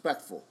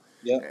disrespectful.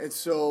 Yeah. And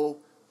so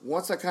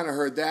once I kind of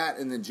heard that,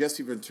 and then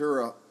Jesse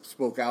Ventura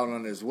spoke out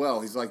on it as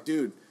well, he's like,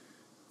 dude,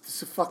 this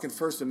is a fucking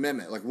First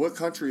Amendment. Like, what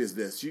country is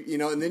this?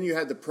 And then you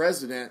had the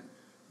president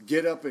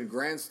get up and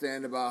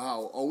grandstand about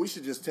how, we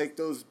should just take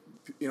those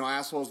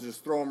assholes and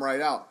just throw them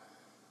right out.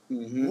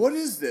 Mm-hmm. What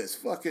is this?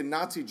 Fucking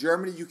Nazi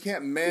Germany? You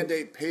can't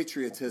mandate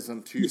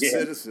patriotism to your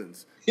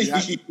citizens.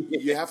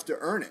 You have to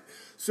earn it.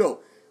 So,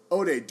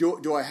 Ode,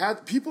 do I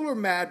have... People are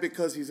mad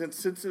because he's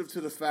insensitive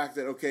to the fact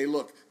that, okay,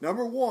 look,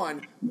 number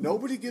one,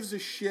 nobody gives a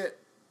shit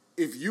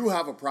if you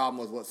have a problem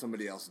with what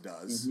somebody else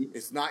does. Mm-hmm.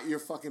 It's not your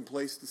fucking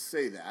place to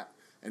say that.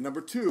 And number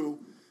two,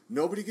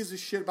 nobody gives a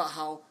shit about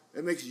how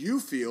it makes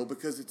you feel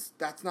because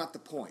that's not the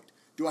point.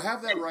 Do I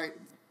have that right?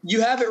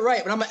 You have it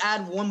right, but I'm going to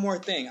add one more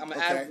thing. Add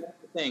one more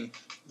thing.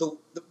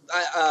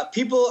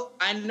 People,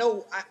 I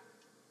know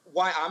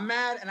why I'm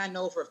mad, and I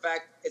know for a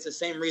fact it's the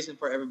same reason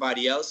for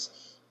everybody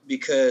else,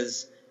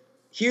 because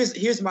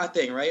here's my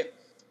thing, right?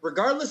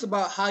 Regardless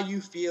about how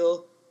you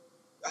feel,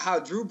 how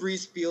Drew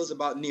Brees feels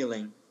about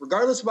kneeling,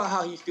 regardless about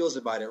how he feels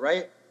about it,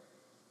 right?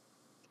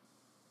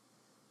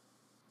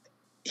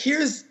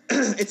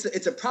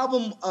 It's a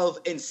problem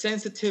of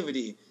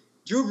insensitivity.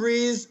 Drew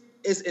Brees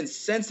is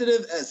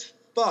insensitive as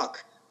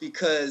fuck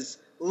because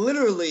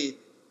literally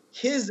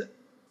his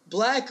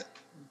black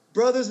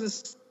brothers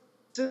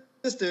and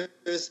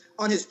sisters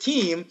on his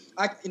team,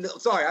 I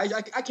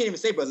can't even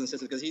say brothers and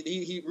sisters because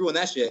he ruined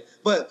that shit,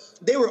 but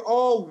they were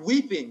all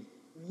weeping,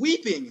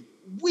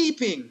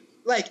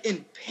 like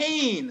in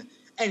pain,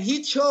 and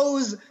he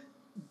chose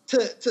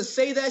to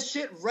say that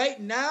shit right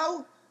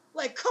now.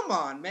 Like, come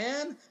on,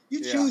 man.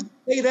 You choose to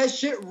say that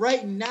shit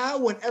right now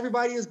when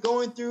everybody is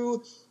going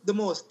through the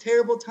most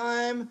terrible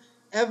time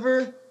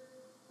ever.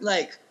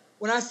 Like,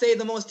 when I say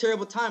the most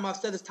terrible time, I've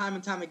said this time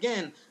and time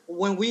again.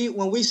 When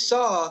we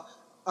saw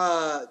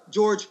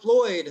George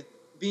Floyd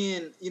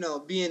being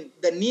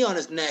the knee on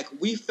his neck,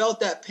 we felt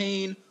that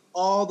pain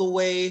all the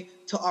way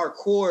to our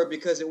core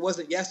because it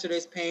wasn't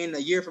yesterday's pain, a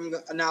year from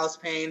now it's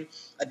pain,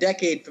 a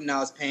decade from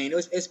now it's pain.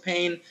 It's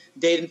pain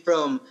dating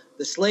from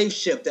the slave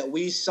ship that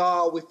we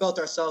saw. We felt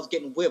ourselves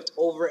getting whipped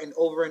over and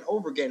over and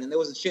over again, and there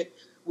wasn't shit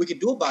we could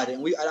do about it.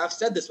 And I've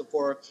said this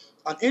before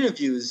on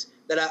interviews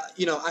that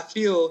I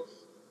feel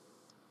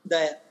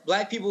that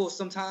black people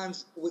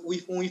sometimes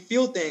when we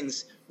feel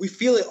things, we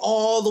feel it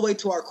all the way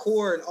to our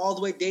core and all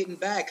the way dating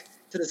back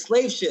to the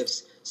slave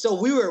ships. So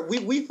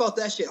we felt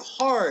that shit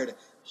hard.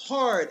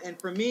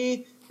 And for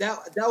me,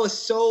 that was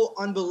so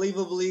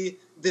unbelievably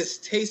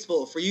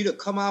distasteful for you to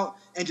come out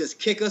and just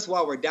kick us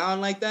while we're down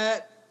like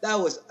that. That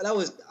was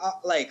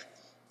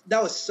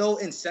so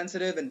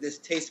insensitive and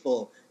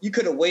distasteful. You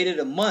could have waited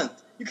a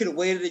month. You could have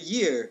waited a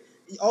year.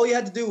 All you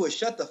had to do was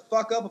shut the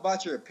fuck up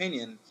about your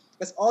opinion.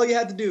 That's all you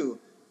had to do.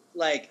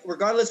 Like,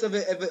 regardless of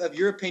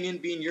your opinion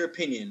being your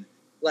opinion.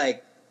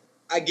 Like,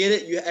 I get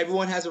it.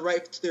 Everyone has a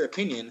right to their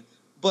opinion.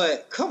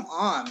 But come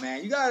on,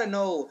 man. You got to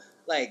know,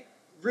 like,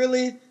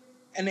 really?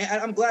 And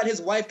I'm glad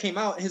his wife came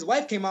out. His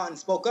wife came out and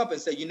spoke up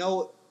and said,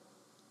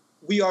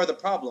 we are the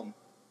problem.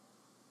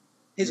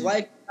 His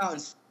wife came out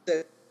and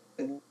said,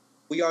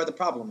 we are the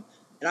problem.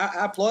 And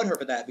I applaud her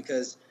for that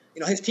because,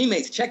 his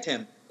teammates checked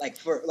him.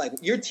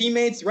 Your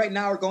teammates right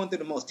now are going through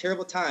the most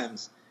terrible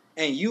times.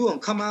 And you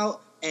come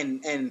out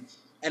and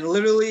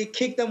literally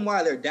kick them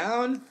while they're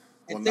down.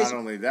 Well, not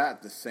only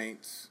that, the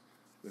Saints,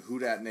 the Who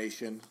Dat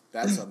Nation,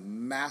 that's a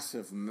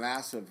massive,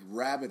 massive,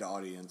 rabid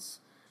audience.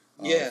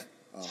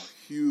 A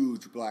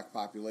huge black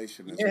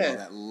population as well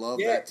that love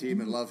that team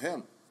and love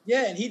him.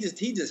 Yeah, and he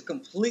just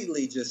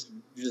completely just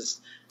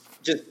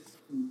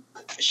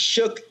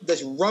shook,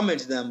 just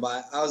rummaged them.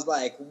 But I was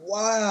like,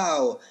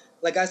 wow.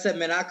 Like I said,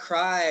 man, I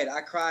cried,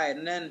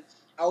 and then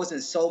I was in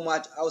so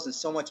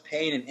much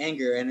pain and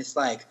anger, and it's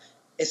like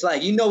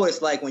you know what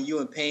it's like when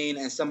you're in pain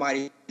and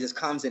somebody just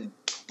comes and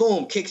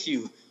boom kicks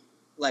you,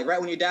 like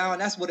right when you're down.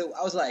 That's what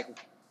I was like.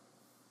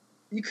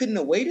 You couldn't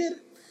have waited.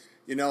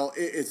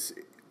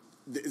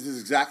 This is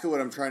exactly what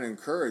I'm trying to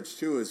encourage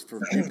too, is for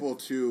people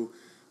to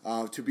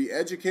be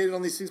educated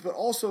on these things, but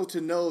also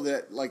to know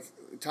that like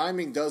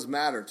timing does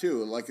matter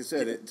too. Like I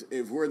said,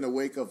 if we're in the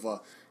wake of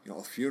a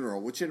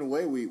funeral, which in a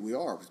way we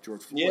are with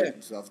George Floyd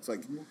and stuff, it's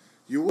like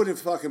you wouldn't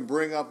fucking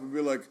bring up and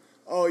be like,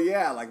 oh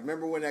yeah, like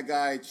remember when that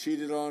guy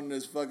cheated on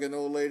this fucking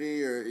old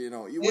lady, or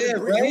you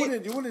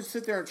wouldn't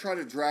sit there and try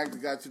to drag the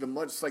guy to the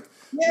mud. It's like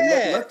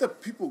let the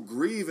people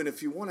grieve, and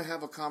if you want to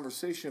have a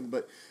conversation,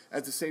 but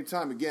at the same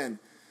time, again,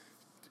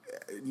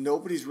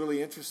 nobody's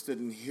really interested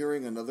in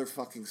hearing another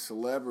fucking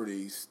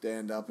celebrity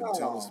stand up and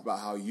tell us about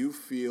how you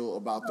feel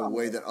about the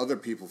way that other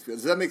people feel.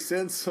 Does that make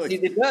sense? Like,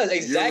 it does,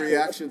 exactly. Your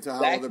reaction to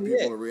how other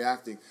people are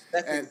reacting.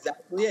 That's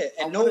exactly it.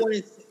 And no one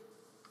is...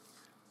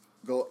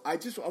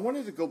 I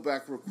wanted to go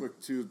back real quick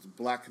to the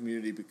black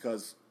community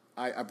because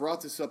I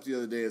brought this up the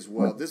other day as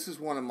well. This is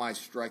one of my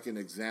striking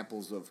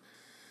examples of,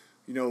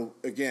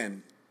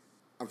 again,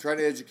 I'm trying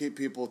to educate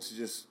people to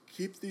just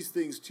keep these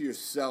things to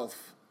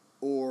yourself,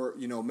 or,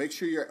 make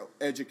sure you're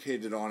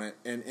educated on it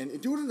and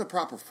do it in the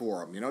proper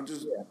forum.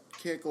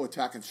 Can't go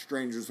attacking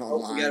strangers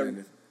online. We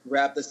gotta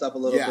wrap this up a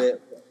little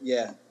bit.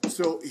 Yeah.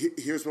 So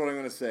here's what I'm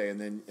going to say, and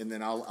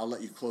then I'll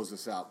let you close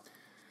this out.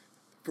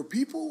 For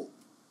people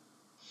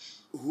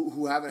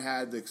who haven't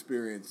had the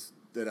experience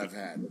that I've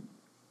had,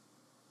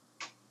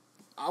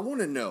 I want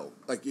to know,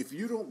 like, if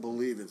you don't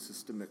believe in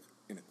systemic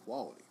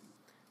inequality,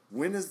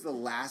 when is the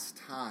last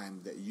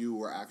time that you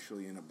were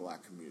actually in a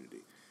black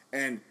community?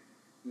 And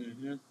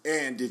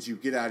did you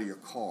get out of your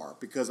car?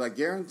 Because I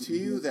guarantee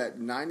you that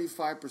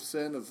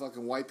 95% of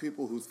fucking white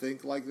people who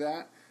think like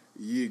that,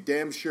 you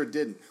damn sure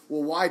didn't.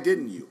 Well, why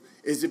didn't you?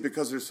 Is it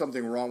because there's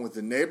something wrong with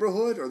the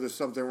neighborhood, or there's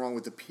something wrong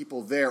with the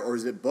people there, or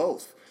is it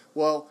both?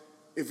 Well,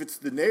 if it's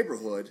the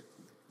neighborhood,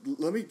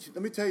 let me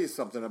tell you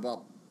something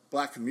about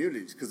black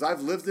communities, because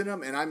I've lived in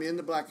them, and I'm in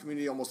the black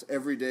community almost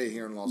every day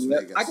here in Las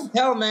Vegas. I can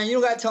tell, man. You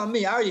don't got to tell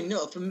me. I already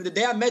know from the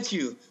day I met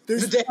you.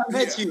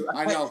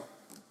 I know.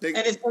 And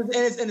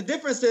the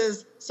difference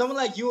is someone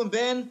like you and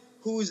Ben,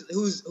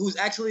 who's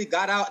actually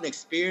got out and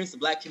experienced the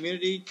black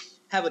community,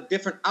 have a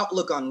different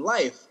outlook on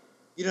life.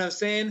 You know what I'm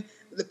saying?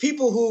 The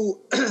people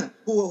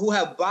who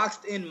have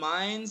boxed in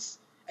minds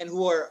and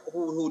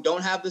who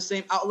don't have the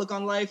same outlook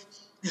on life,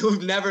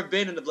 who've never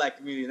been in the black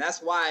community, and that's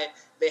why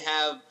they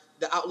have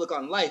the outlook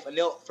on life, and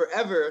they'll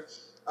forever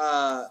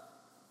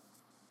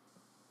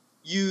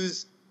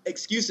use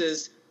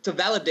excuses to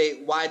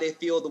validate why they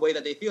feel the way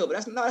that they feel.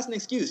 But that's an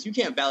excuse. You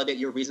can't validate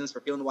your reasons for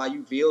feeling why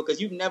you feel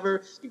because you've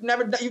never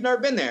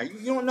been there.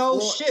 You don't know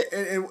shit.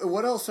 And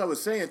what else I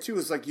was saying too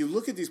is, like, you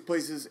look at these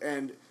places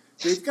and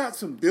they've got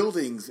some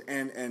buildings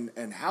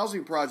and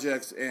housing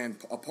projects and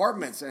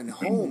apartments and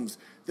homes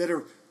that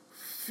are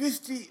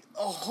 50,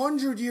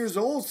 100 years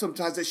old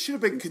sometimes, that should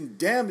have been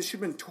condemned, it should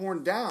have been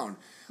torn down.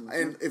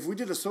 And if we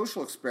did a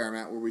social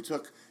experiment where we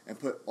took and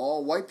put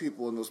all white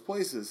people in those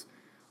places,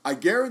 I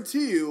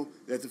guarantee you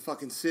that the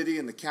fucking city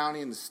and the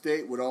county and the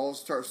state would all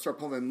start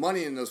pumping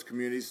money in those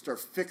communities, start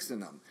fixing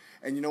them.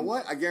 And you know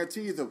what? I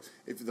guarantee you,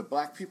 if the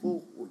black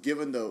people were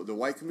given the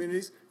white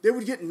communities, they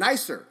would get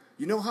nicer.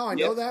 You know how I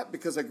know that?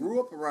 Because I grew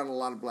up around a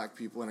lot of black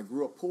people, and I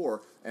grew up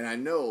poor, and I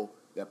know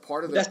that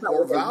part of their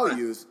core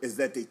values is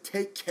that they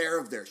take care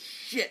of their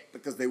shit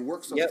because they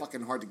work so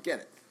fucking hard to get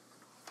it.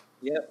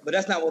 Yeah, but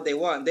that's not what they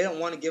want. They don't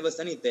want to give us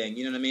anything.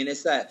 You know what I mean?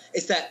 It's that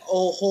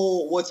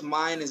whole what's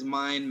mine is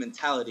mine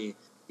mentality.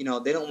 You know,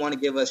 they don't want to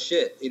give us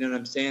shit. You know what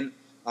I'm saying?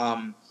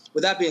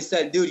 With that being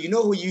said, dude, you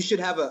know who you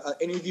should have an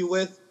interview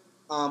with?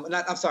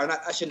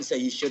 I shouldn't say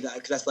you should,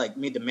 because that's like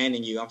me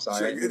demanding you. I'm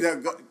sorry. You're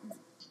good.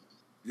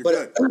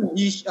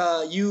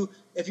 You,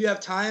 if you have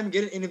time,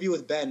 get an interview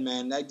with Ben,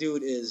 man. That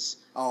dude is...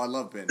 Oh, I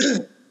love Ben.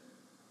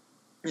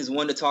 is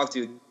one to talk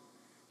to.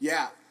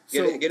 Yeah.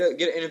 Get an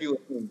interview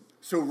with him.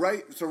 So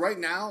right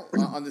now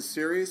on this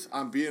series,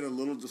 I'm being a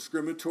little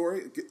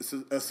discriminatory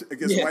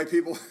against white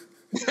people.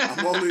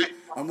 I'm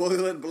only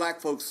letting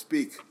black folks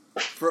speak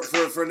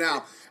for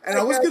now. And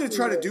I was going to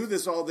try to do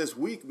this all this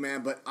week,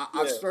 man, but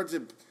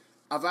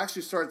I've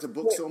actually started to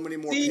book so many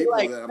more people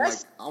that I'm like,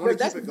 I want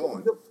to keep it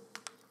going.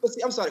 But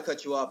see, I'm sorry to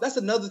cut you off. That's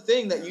another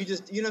thing that you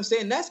just, you know what I'm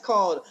saying? That's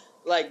called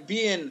like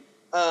being,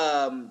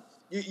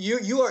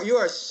 you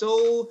are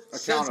so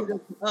sensitive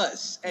to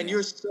us, and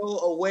you're so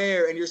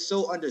aware, and you're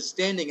so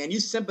understanding, and you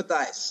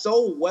sympathize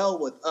so well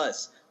with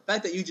us. The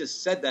fact that you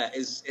just said that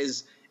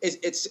is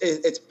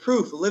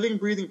proof, living,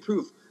 breathing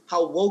proof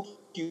how woke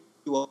you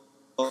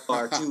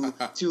are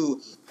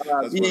to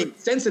being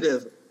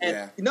sensitive.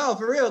 And no,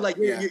 for real, like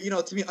you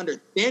know, to be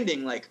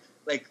understanding, my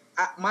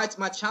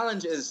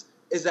challenge is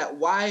that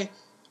why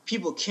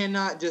people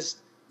cannot just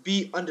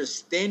be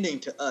understanding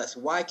to us.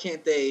 Why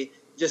can't they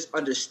just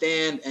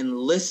understand and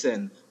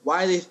listen?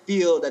 Why they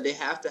feel that they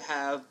have to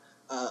have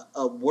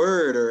a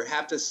word or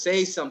have to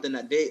say something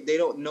that they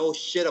don't know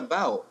shit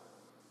about?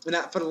 And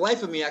for the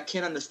life of me, I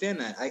can't understand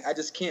that. I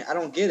just can't. I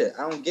don't get it.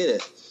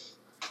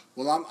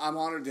 Well, I'm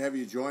honored to have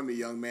you join me,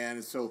 young man.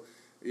 And so,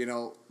 you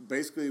know,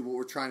 basically what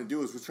we're trying to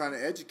do is we're trying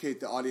to educate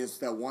the audience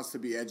that wants to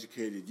be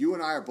educated. You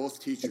and I are both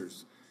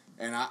teachers.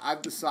 And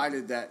I've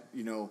decided that,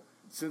 you know,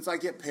 since I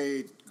get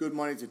paid good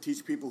money to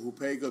teach people who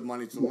pay good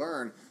money to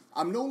learn,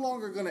 I'm no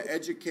longer going to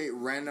educate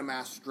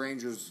random-ass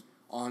strangers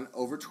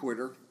over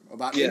Twitter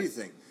about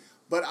anything.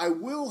 But I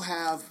will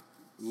have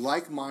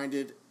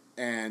like-minded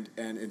and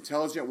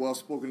intelligent,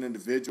 well-spoken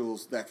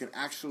individuals that can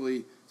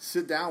actually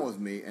sit down with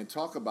me and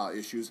talk about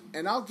issues.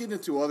 And I'll get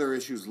into other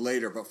issues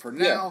later. But for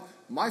now,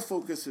 my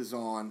focus is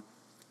on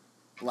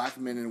black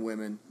men and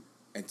women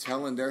and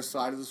telling their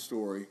side of the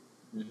story.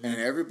 Mm-hmm. And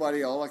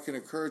everybody, all I can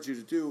encourage you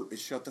to do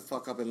is shut the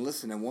fuck up and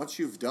listen. And once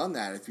you've done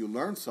that, if you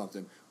learn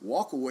something,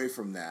 walk away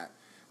from that.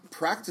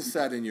 Practice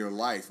that in your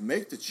life.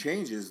 Make the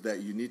changes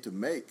that you need to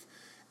make.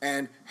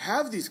 And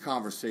have these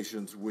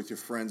conversations with your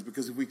friends,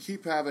 because if we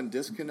keep having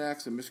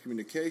disconnects and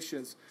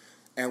miscommunications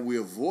and we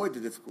avoid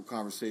the difficult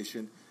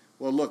conversation,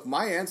 well, look,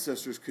 my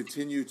ancestors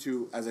continue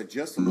to, as I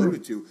just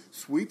alluded to,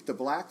 sweep the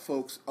black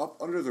folks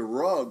up under the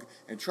rug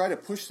and try to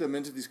push them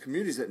into these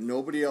communities that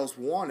nobody else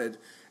wanted.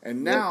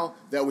 And now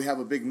that we have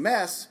a big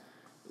mess,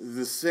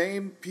 the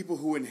same people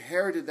who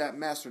inherited that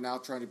mess are now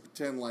trying to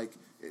pretend like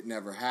it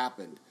never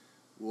happened.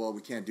 Well,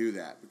 we can't do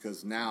that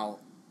because now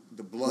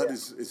the blood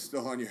is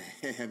still on your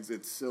hands.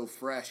 It's still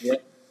fresh. Yeah.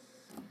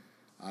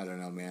 I don't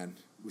know, man.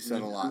 We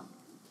said a lot.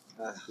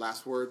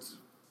 Last words?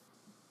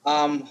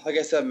 Like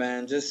I said,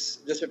 man,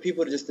 just for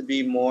people to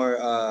be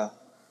more,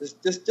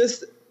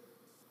 just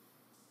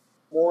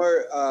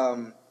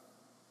more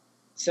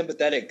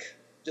sympathetic.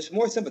 Just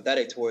more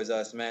sympathetic towards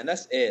us, man.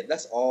 That's it.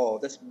 That's all.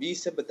 Just be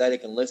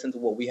sympathetic and listen to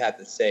what we have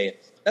to say.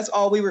 That's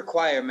all we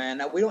require, man.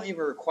 Now, we don't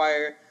even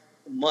require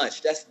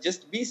much. That's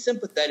just be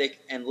sympathetic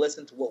and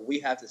listen to what we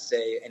have to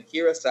say and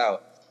hear us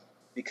out,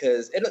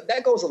 because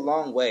that goes a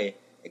long way.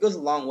 It goes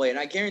a long way, and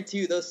I guarantee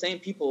you, those same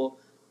people.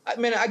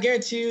 I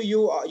guarantee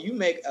you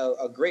make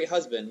a great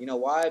husband. You know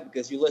why?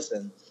 Because you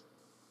listen.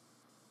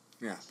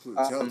 Yeah,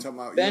 tell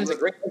my, Ben's a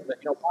great husband.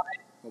 You know why?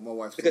 Well, my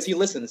wife because he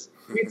listens.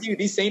 You,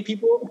 these same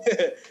people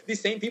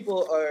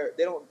are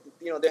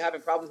they're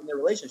having problems in their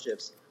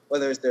relationships,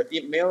 whether it's their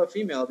male or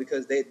female,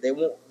 because they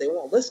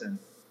won't listen.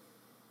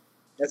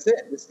 That's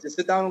it. Just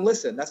sit down and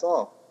listen. That's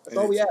all. That's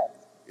all we have.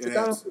 Sit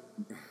down.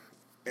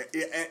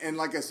 And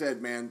like I said,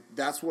 man,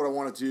 that's what I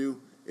want to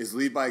do is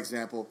lead by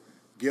example.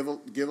 Give a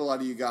lot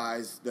of you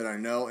guys that I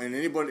know and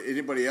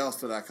anybody else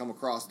that I come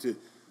across to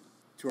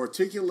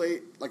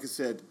articulate. Like I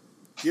said,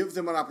 give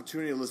them an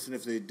opportunity to listen.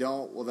 If they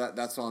don't, well,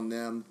 that's on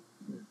them.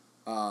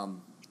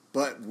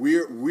 But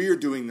we're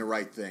doing the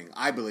right thing,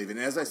 I believe. And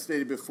as I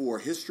stated before,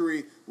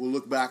 history will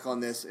look back on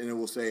this and it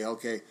will say,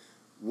 okay,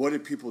 what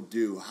did people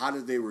do? How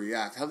did they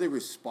react? How did they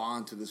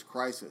respond to this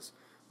crisis?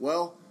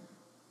 Well,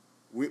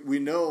 we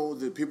know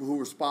that people who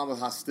respond with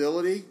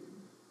hostility,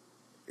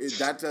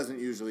 that doesn't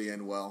usually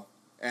end well.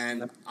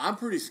 And I'm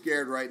pretty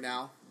scared right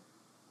now,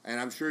 and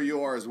I'm sure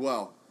you are as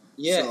well.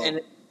 Yeah, so,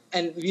 and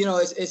And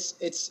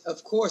it's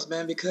of course,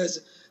 man,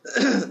 because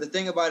the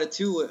thing about it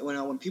too,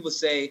 when people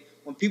say,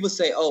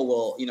 oh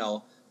well,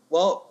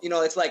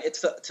 it's like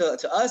it's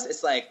to us,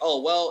 it's like,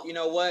 oh well, you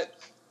know what,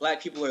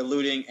 black people are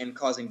looting and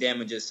causing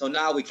damages, so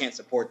now we can't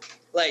support.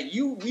 Like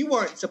you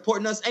weren't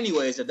supporting us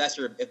anyways. If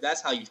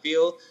that's how you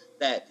feel,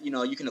 that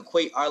you can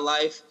equate our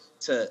life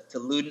to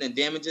looting and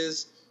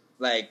damages,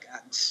 like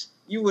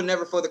you were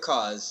never for the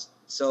cause.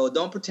 So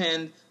don't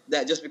pretend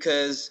that just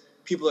because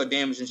people are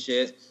damaging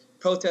shit.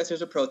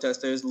 Protesters are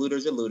protesters,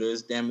 looters are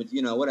looters, damage,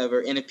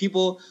 whatever. And if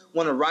people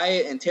want to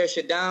riot and tear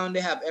shit down,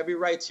 they have every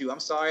right to. I'm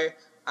sorry,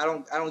 I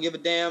don't give a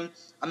damn.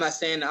 I'm not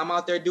saying I'm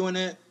out there doing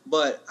it,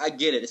 but I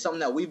get it. It's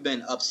something that we've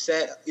been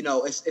upset.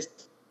 It's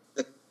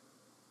the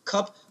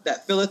cup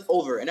that filleth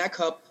over, and that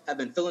cup have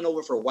been filling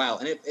over for a while,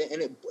 and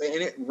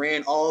it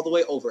ran all the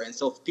way over. And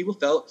so people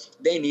felt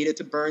they needed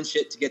to burn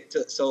shit to get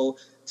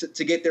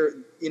to get their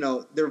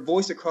their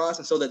voice across,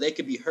 and so that they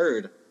could be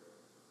heard.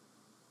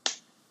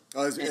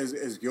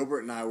 As Gilbert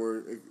and I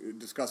were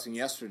discussing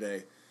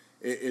yesterday,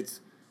 it's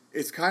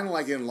kind of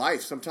like in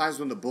life. Sometimes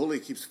when the bully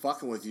keeps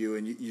fucking with you,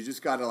 and you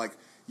just gotta like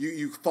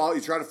you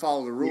try to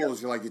follow the rules.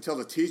 Yeah. You're like, you tell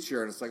the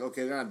teacher, and it's like,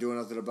 okay, they're not doing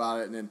nothing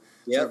about it, and then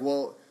it's like,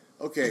 well,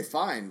 okay,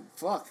 fine,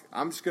 fuck,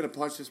 I'm just gonna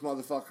punch this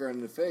motherfucker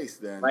in the face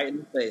then. Right in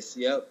the face.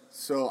 Yep.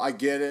 So I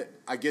get it.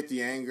 I get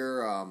the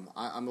anger. I'm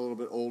a little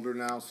bit older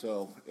now,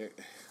 so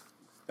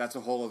that's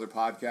a whole other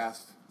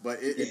podcast. But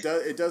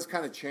it does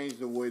kind of change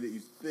the way that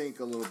you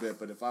think a little bit.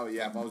 But if I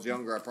was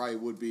younger, I probably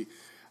would be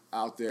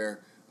out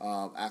there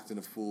acting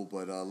a fool.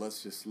 But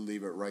let's just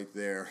leave it right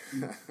there.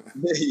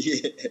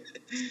 Yeah.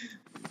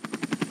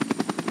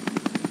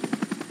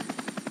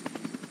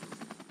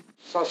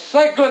 So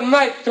say good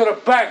night to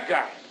the bad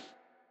guy.